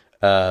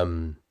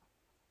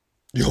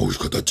 You always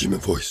got that demon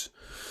voice.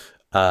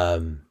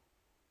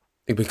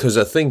 Because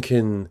I think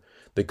in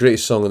The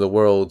Greatest Song in the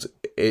World,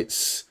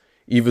 it's,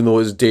 even though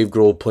it's Dave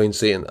Grohl playing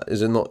Satan,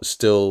 is it not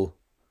still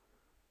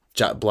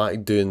Jack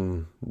Black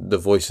doing the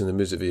voice in the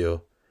music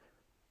video?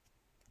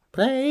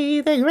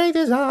 Play the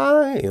greatest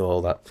song, you know,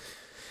 all that.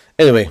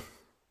 Anyway,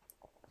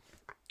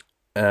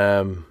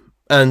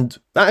 and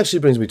that actually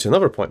brings me to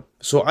another point.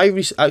 So I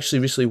actually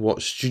recently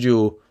watched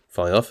Studio,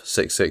 funny enough,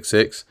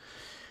 666,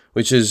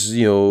 which is,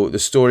 you know, the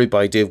story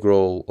by Dave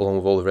Grohl along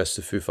with all the rest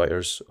of the Foo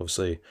Fighters.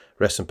 Obviously,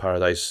 Rest in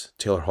Paradise,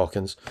 Taylor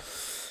Hawkins.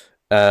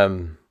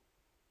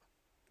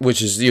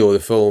 Which is, you know, the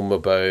film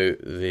about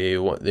they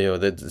want, you know,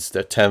 it's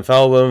their 10th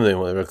album, they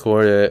want to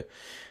record it.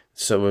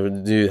 Somewhere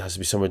new, it has to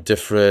be somewhere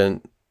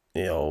different,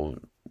 you know,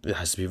 it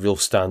has to be real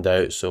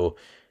standout. So,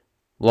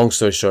 long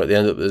story short, they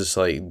end up with this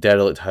like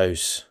derelict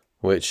house,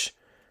 which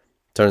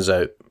turns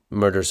out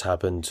murders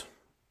happened,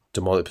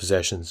 demonic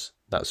possessions,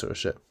 that sort of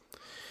shit.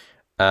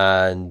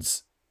 And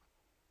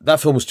that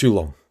film was too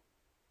long.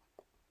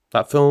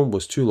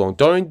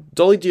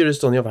 Dolly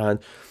Dearest, on the other hand,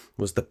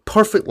 was the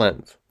perfect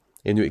length.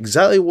 It knew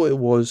exactly what it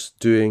was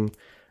doing,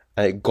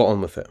 and it got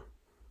on with it.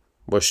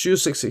 Where Studio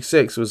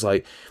 666 was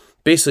like,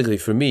 basically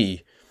for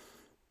me,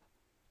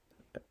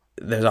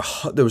 there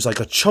was like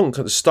a chunk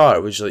at the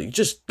start, which like,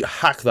 just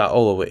hack that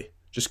all away.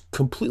 Just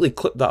completely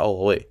clip that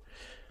all away.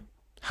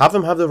 Have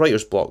him have the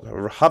writer's block.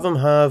 Or have him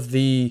have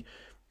the...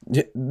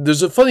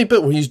 There's a funny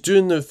bit where he's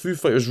doing the Foo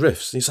Fighters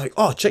riffs. And he's like,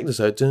 oh, check this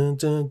out. Dun,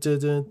 dun, dun,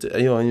 dun, dun.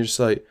 You know, and you're just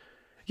like,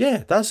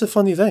 yeah, that's a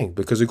funny thing.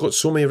 Because they've got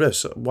so many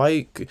riffs.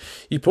 Why?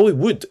 You probably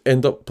would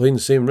end up playing the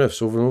same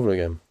riffs over and over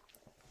again.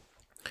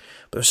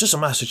 But it's just a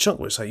massive chunk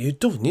where it's like, you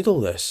don't need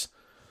all this.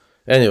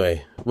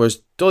 Anyway,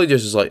 whereas Dolly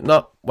Dearest is like,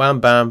 nah, wham,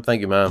 bam,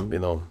 thank you, ma'am. You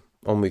know,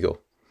 on we go.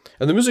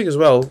 And the music as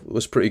well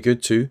was pretty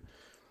good too.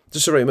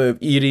 Just the right amount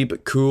of eerie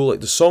but cool. Like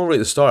the song right at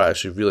the start I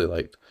actually really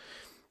liked.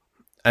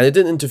 And it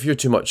didn't interfere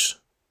too much.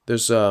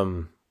 There's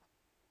quite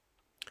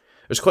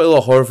a lot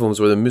of horror films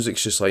where the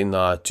music's just like,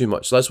 nah, too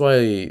much. So that's why,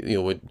 you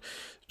know, when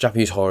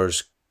Japanese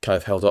horror's kind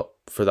of held up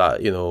for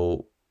that, you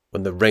know,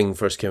 when The Ring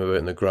first came about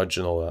and The Grudge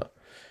and all that.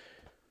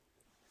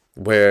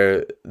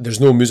 Where there's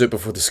no music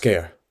before the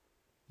scare.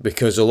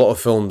 Because a lot of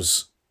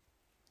films,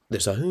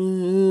 there's a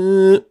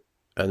and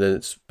then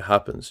it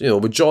happens. You know,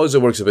 with Jaws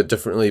it works a bit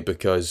differently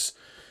because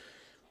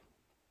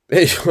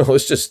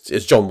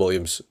it's John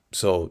Williams,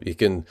 so you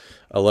can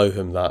allow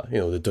him that, you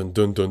know, the dun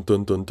dun dun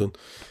dun dun dun.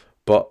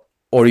 But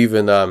or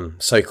even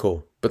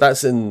Psycho.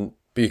 But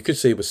you could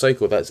say with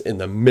Psycho that's in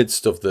the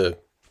midst of the,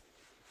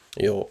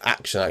 you know,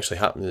 action actually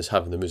happening, is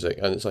having the music,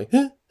 and it's like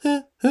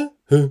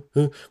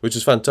which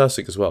is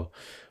fantastic as well.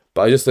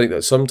 But I just think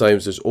that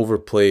sometimes there's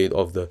overplayed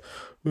of the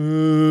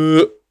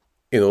you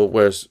know,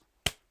 whereas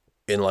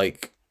in a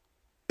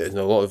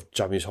lot of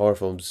Japanese horror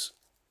films,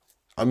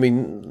 I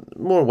mean,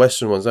 more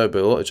Western ones now,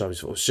 but a lot of Japanese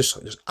films, it's just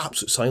like, there's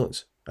absolute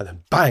silence, and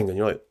then bang, and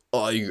you're like,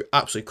 oh, you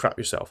absolutely crap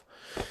yourself.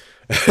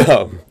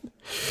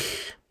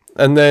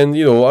 And then,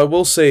 you know, I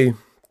will say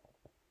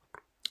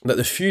that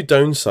the few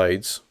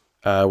downsides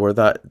were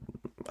that,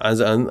 as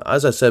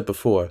I said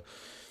before,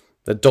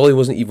 that Dolly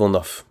wasn't evil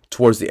enough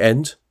towards the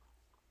end,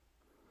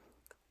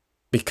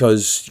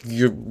 because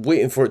you're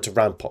waiting for it to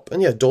ramp up.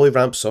 And yeah, Dolly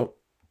ramps up,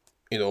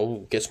 you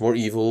know, gets more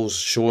evils,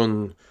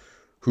 showing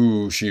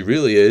who she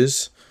really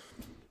is.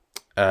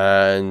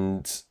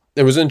 And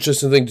there was an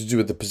interesting thing to do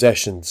with the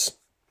possessions,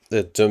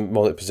 the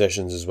demonic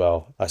possessions as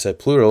well. I said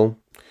plural,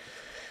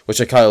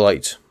 which I kind of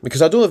liked.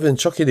 Because I don't know if in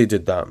Chucky they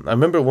did that. I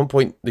remember at one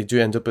point they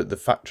do end up at the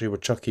factory where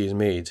Chucky is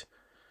made.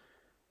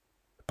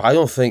 But I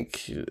don't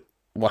think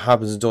what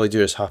happens in Dolly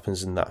Dearest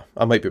happens in that.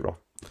 I might be wrong.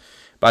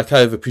 But I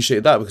kind of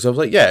appreciated that because I was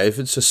like, yeah, if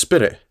it's a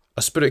spirit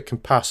can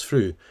pass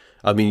through.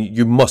 I mean,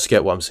 you must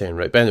get what I'm saying,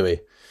 right? But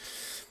anyway,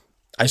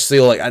 I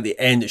still like at the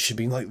end it should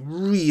be like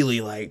really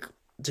like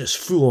just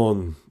full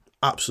on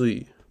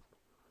absolute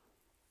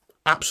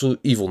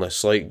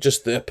evilness, like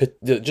just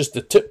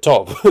the tip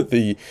top,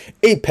 the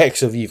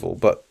apex of evil.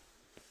 But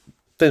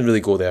didn't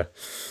really go there.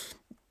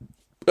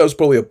 That was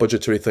probably a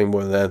budgetary thing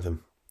more than anything.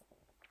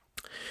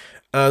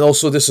 And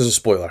also, this is a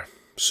spoiler,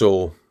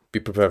 so be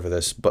prepared for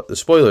this. But the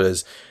spoiler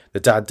is the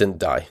dad didn't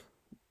die,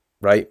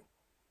 right?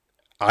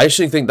 I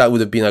actually think that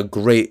would have been a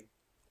great,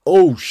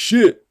 oh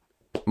shit,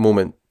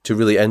 moment to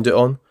really end it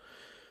on.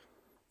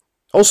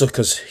 Also,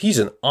 because he's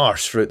an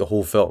arse throughout the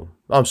whole film.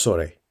 I'm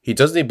sorry. He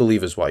doesn't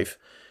believe his wife.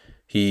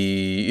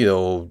 He,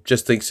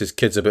 just thinks his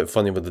kid's a bit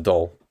funny with the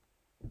doll.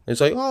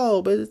 It's like,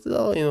 oh, but it's,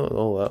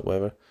 all that,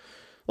 whatever.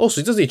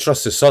 Also, he doesn't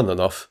trust his son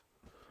enough.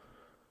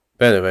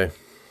 But anyway,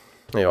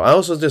 I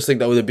also just think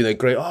that would have been a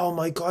great, oh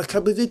my god, I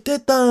can't believe they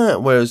did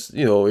that. Whereas,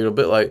 you're a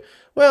bit like,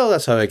 well,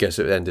 that's how I guess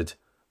it ended.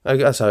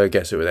 That's how I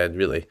guess it would end,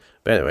 really.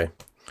 But anyway,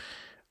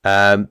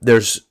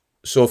 there's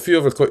a few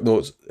other quick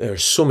notes.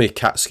 There's so many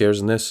cat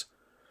scares in this.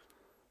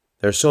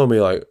 There's so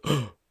many like,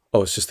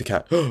 oh, it's just a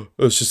cat. Oh,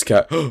 it's just a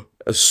cat.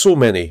 There's so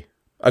many.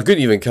 I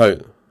couldn't even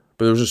count,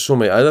 but there was just so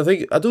many. I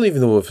don't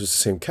even know if it's the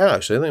same cat.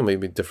 Actually, I think it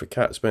might be different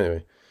cats. But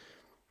anyway,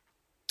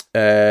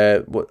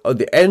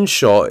 the end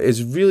shot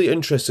is really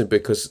interesting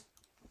because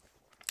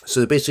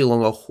they're basically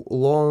a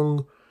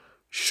long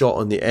shot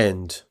on the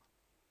end,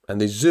 and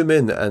they zoom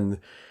in, and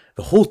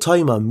the whole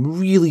time I'm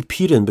really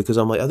peering because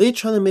I'm like, are they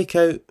trying to make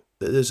out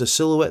that there's a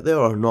silhouette there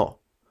or not?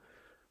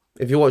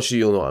 If you watch it,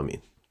 you'll know what I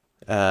mean.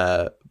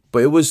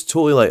 But it was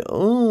totally like,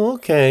 oh,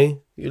 okay.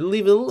 You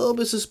leave it a little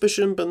bit of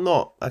suspicion, but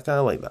not. I kind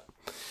of like that.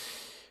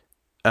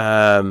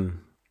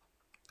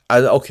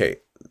 Okay.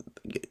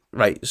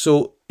 Right,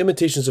 so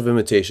imitations of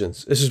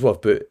imitations. This is what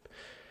I've put.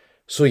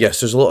 So yes,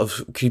 there's a lot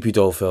of creepy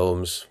doll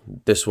films.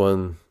 This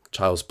one,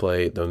 Child's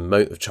Play, the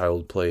amount of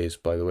child plays,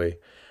 by the way,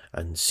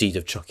 and Seed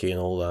of Chucky and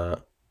all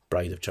that,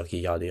 Bride of Chucky,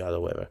 yada yada,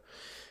 whatever.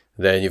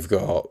 Then you've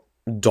got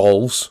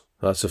Dolls,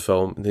 that's a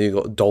film. Then you've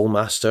got Doll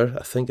Master,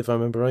 I think, if I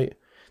remember right.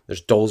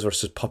 There's Dolls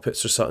versus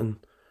Puppets or something.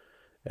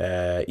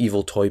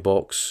 Evil Toy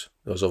Box.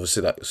 There's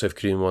obviously that South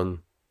Korean one.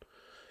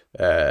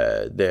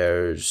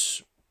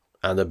 There's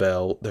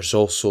Annabelle. There's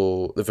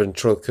also the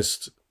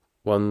ventriloquist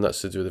one. That's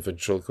to do with the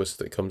ventriloquist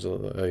that comes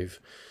alive.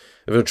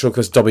 The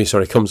ventriloquist dummy,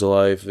 comes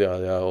alive.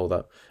 Yeah, all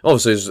that.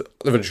 Obviously, there's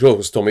the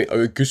ventriloquist dummy out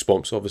of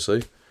Goosebumps,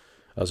 obviously.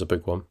 That's a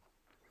big one.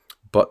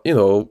 But,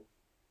 there's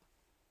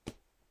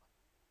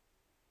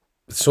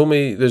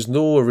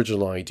no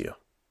original idea.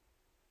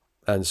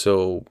 And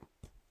so,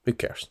 who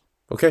cares?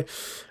 Okay?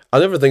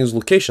 Another thing is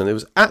location. It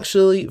was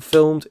actually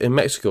filmed in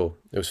Mexico.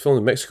 It was filmed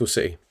in Mexico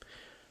City.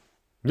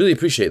 Really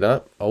appreciate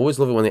that. I always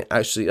love it when they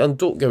actually... And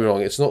don't get me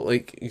wrong, it's not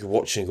like you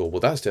watch and go, well,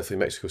 that's definitely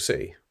Mexico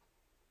City.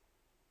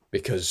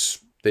 Because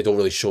they don't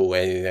really show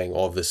anything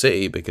of the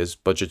city because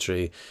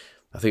budgetary...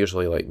 I think there's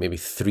only like maybe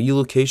 3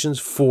 locations,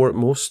 4 at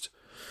most.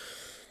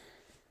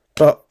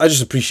 But I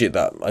just appreciate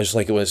that. I just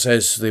like it when it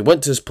says they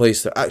went to this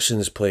place, they're actually in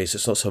this place.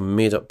 It's not some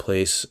made-up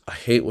place. I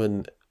hate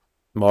when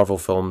Marvel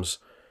films...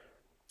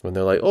 When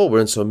they're like, oh,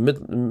 we're in some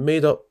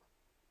made-up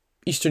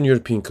Eastern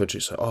European country.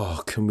 It's like,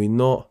 oh, can we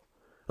not?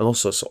 And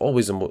also, it's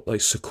always in,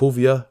 like,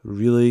 Sokovia,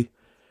 really?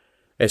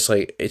 It's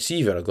like, it's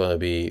either going to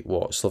be,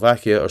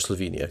 Slovakia or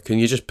Slovenia. Can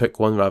you just pick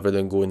one rather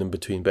than going in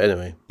between? But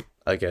anyway,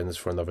 again, it's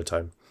for another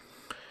time.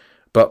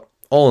 But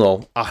all in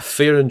all, I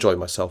fair enjoyed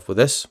myself with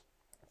this.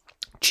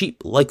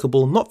 Cheap,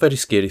 likeable, not very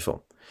scary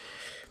film.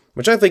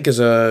 Which I think is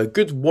a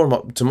good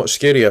warm-up to much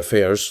scarier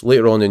affairs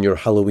later on in your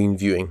Halloween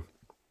viewing.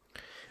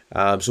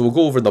 So we'll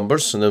go over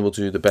numbers and then we'll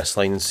do the best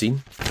line and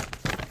scene.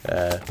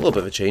 A little bit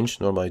of a change.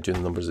 Normally I do the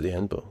numbers at the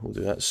end, but we'll do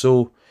that.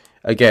 So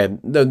again,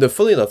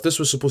 funny enough, this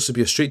was supposed to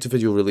be a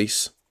straight-to-video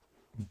release,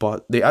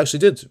 but they actually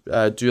did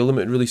do a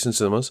limited release in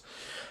cinemas.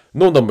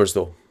 No numbers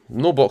though.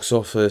 No box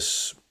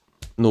office.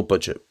 No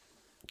budget.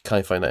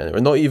 Can't find that anywhere.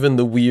 Not even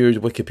the weird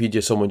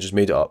Wikipedia someone just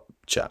made it up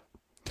chat.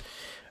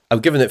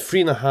 I've given it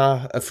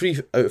 3.5, 3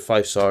 out of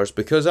 5 stars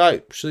because I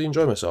actually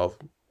enjoyed myself.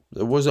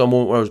 There wasn't a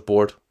moment where I was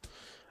bored.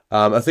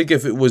 I feel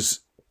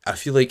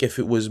like if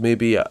it was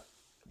maybe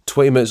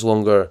 20 minutes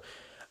longer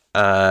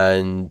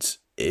and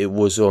it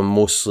was on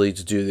mostly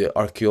to do the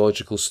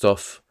archaeological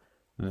stuff,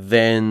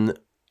 then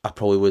I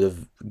probably would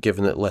have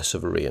given it less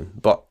of a rating.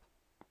 But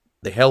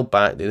they held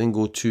back, they didn't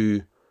go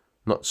too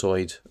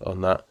nutsoid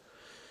on that.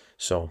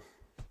 So,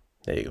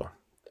 there you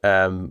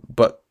go.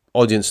 But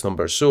audience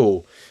numbers.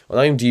 So, on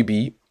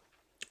IMDb,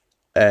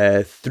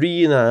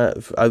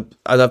 3.5,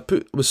 and I've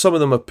put, with some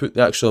of them I've put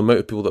the actual amount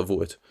of people that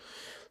voted.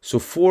 So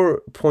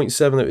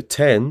 4.7 out of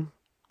 10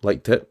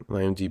 liked it on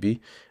IMDb.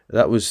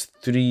 That was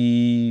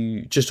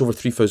just over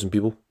 3,000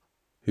 people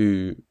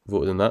who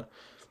voted on that.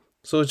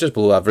 So it's just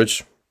below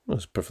average.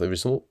 That's perfectly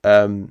reasonable.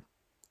 On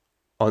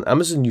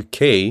Amazon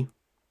UK,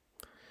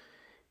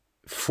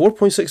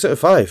 4.6 out of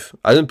 5.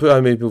 I didn't put how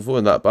many people voted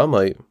on that, but I'm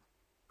like,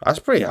 that's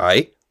pretty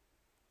high.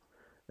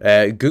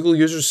 Google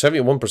users,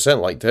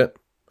 71% liked it.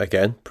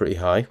 Again, pretty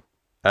high.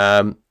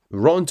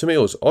 Rotten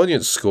Tomatoes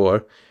audience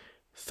score,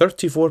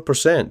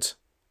 34%.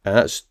 And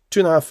that's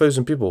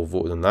 2,500 people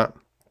voted on that.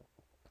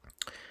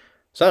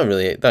 So that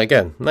really,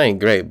 again, that ain't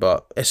great,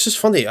 but it's just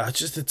funny.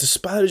 The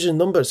disparaging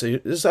numbers.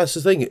 That's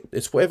the thing.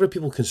 It's whatever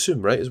people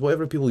consume, right? It's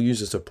whatever people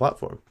use as their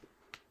platform.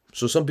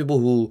 So some people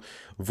who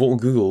vote on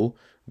Google,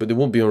 but they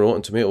won't be on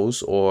Rotten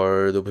Tomatoes,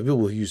 or there'll be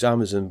people who use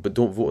Amazon but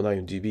don't vote on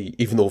IMDb,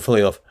 even though, funnily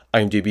enough,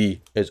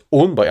 IMDb is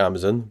owned by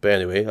Amazon. But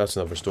anyway, that's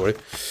another story.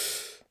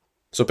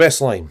 So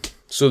best line.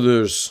 So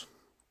there's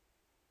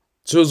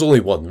So there's only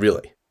one,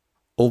 really.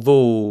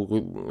 Although,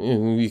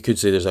 you could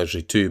say there's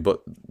actually two,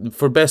 but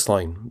for best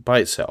line, by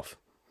itself.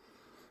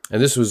 And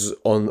this was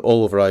on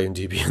all over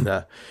IMDb and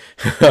that.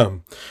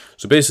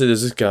 So basically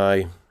there's this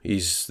guy,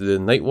 he's the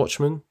night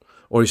watchman,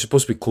 or he's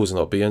supposed to be closing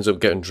up, but he ends up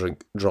getting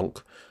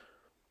drunk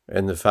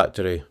in the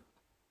factory.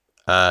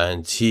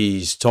 And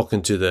he's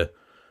talking to the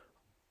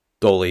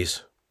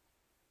dollies.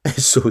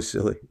 It's so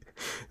silly.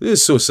 This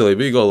is so silly,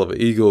 but you gotta love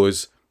it. He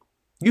goes,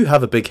 "You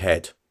have a big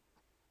head.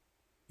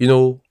 You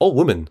know, all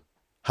women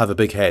have a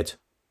big head."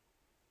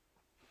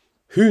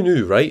 Who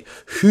knew, right?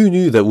 Who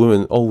knew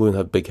that all women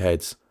have big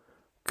heads?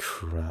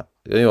 Crap.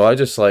 You know, I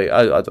just like,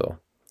 I don't know.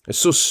 It's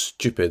so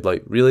stupid,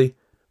 like, really?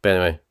 But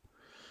anyway.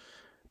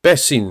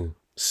 Best scenes.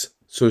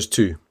 So there's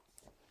two.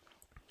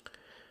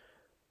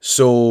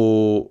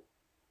 So,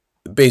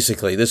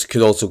 basically, this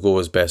could also go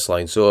as best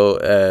line. So,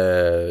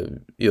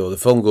 the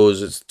film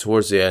goes, it's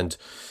towards the end.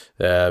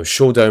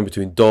 Showdown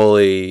between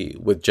Dolly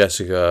with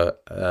Jessica,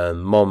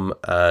 Mum,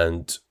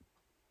 and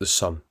the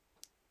son.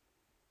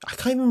 I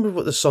can't remember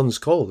what the son's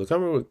called. I can't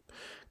remember what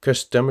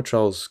Chris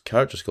Demetral's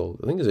character's called.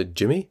 I think it's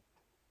Jimmy.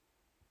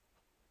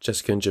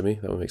 Jessica and Jimmy.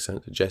 That would make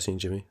sense. Jesse and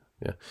Jimmy.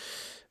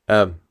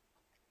 Yeah.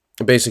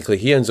 Basically,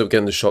 he ends up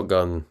getting the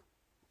shotgun.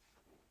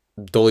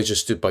 Dolly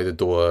just stood by the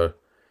door.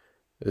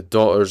 The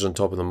daughter's on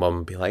top of the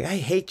mum, be like, "I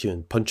hate you,"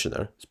 and punching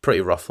her. It's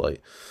pretty rough,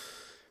 like.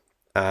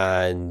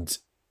 And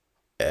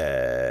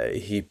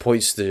he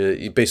points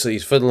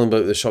he's fiddling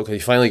about the shotgun. He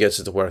finally gets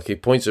it to work. He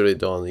points it right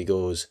down and he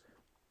goes,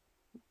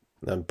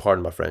 and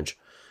pardon my French,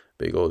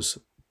 but he goes,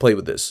 "Play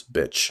with this,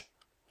 bitch."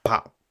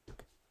 Pop.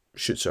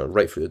 Shoots her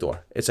right through the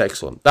door. It's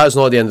excellent. That's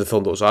not the end of the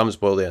film though, so I haven't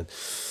spoiled the end.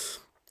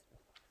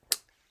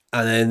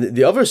 And then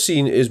the other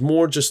scene is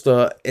more just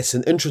it's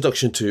an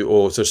introduction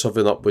to, there's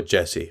something up with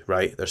Jesse,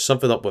 right? There's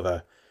something up with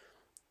her.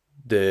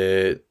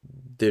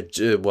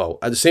 Well,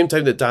 at the same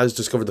time that Dad's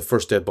discovered the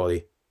first dead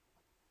body,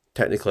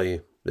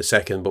 technically the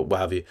second, but what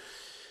have you,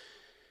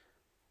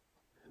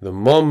 the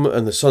mum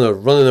and the son are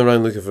running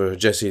around looking for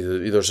Jesse.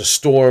 There's a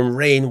storm,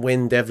 rain,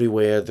 wind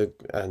everywhere,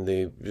 and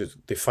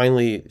they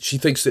finally, she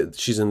thinks that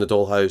she's in the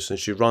dollhouse, and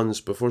she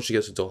runs. Before she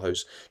gets to the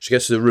dollhouse, she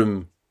gets to the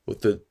room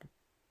with the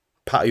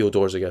patio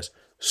doors, I guess,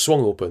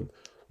 swung open,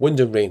 wind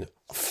and rain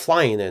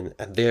flying in,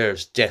 and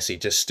there's Jesse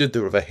just stood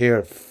there with her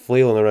hair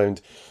flailing around,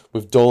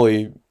 with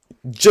Dolly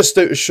just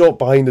out of shot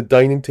behind the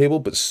dining table,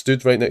 but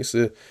stood right next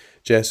to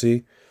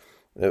Jesse,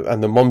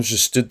 and the mum's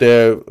just stood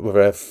there with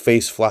her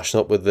face flashing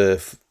up with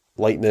the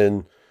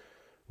lightning,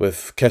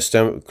 with Chris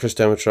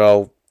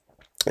Demetral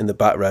in the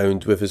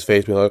background with his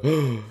face being like,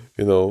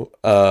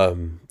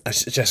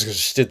 Jessica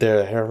just stood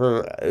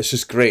there. It's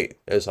just great.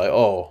 It's like,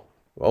 oh,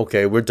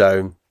 okay, we're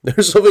down.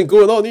 There's something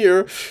going on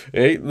here. It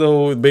ain't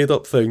no made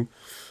up thing.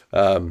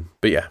 But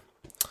yeah.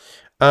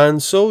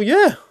 And so,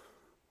 yeah.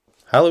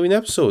 Halloween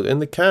episode in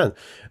the can.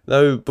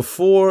 Now,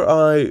 before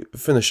I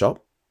finish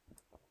up,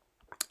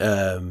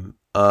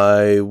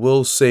 I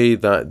will say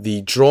that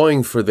the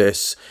drawing for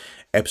this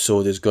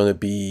episode is going to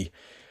be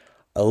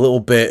a little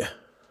bit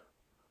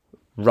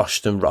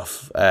rushed and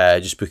rough,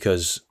 just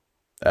because,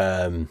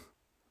 I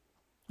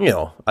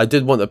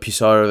did want a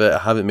piece out of it. I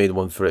haven't made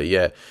one for it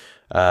yet,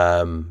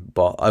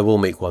 but I will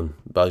make one,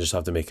 but I'll just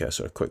have to make it a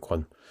sort of quick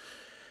one,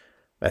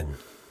 and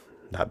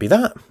that'd be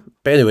that.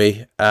 But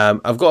anyway,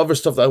 I've got other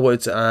stuff that I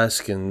wanted to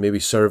ask and maybe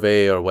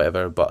survey or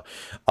whatever, but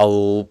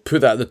I'll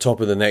put that at the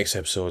top of the next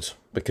episode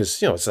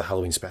because, it's a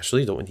Halloween special.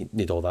 You don't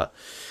need all that.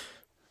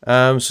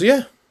 So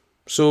yeah.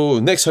 So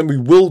next time we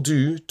will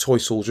do Toy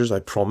Soldiers, I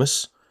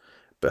promise.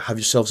 But have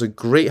yourselves a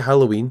great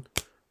Halloween.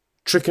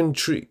 Trick or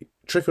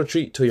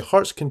treat till your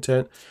heart's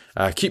content.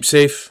 Keep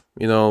safe,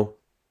 don't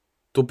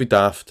be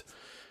daft.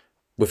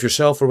 With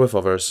yourself or with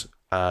others.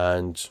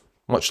 And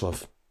much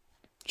love.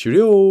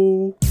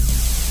 Cheerio!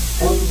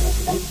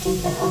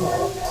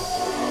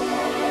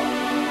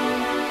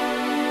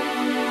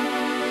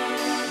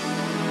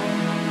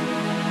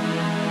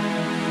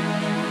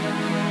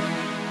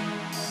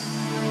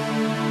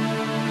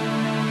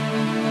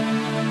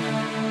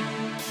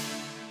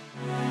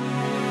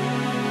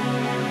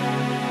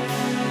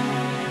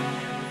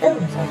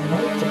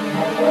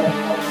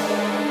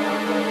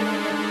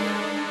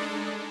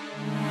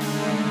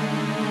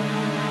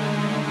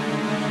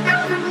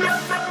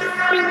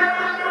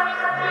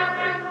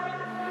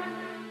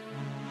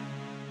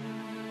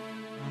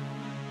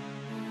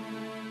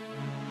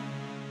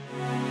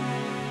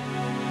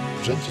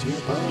 Presented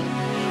here by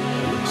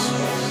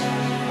Ellis.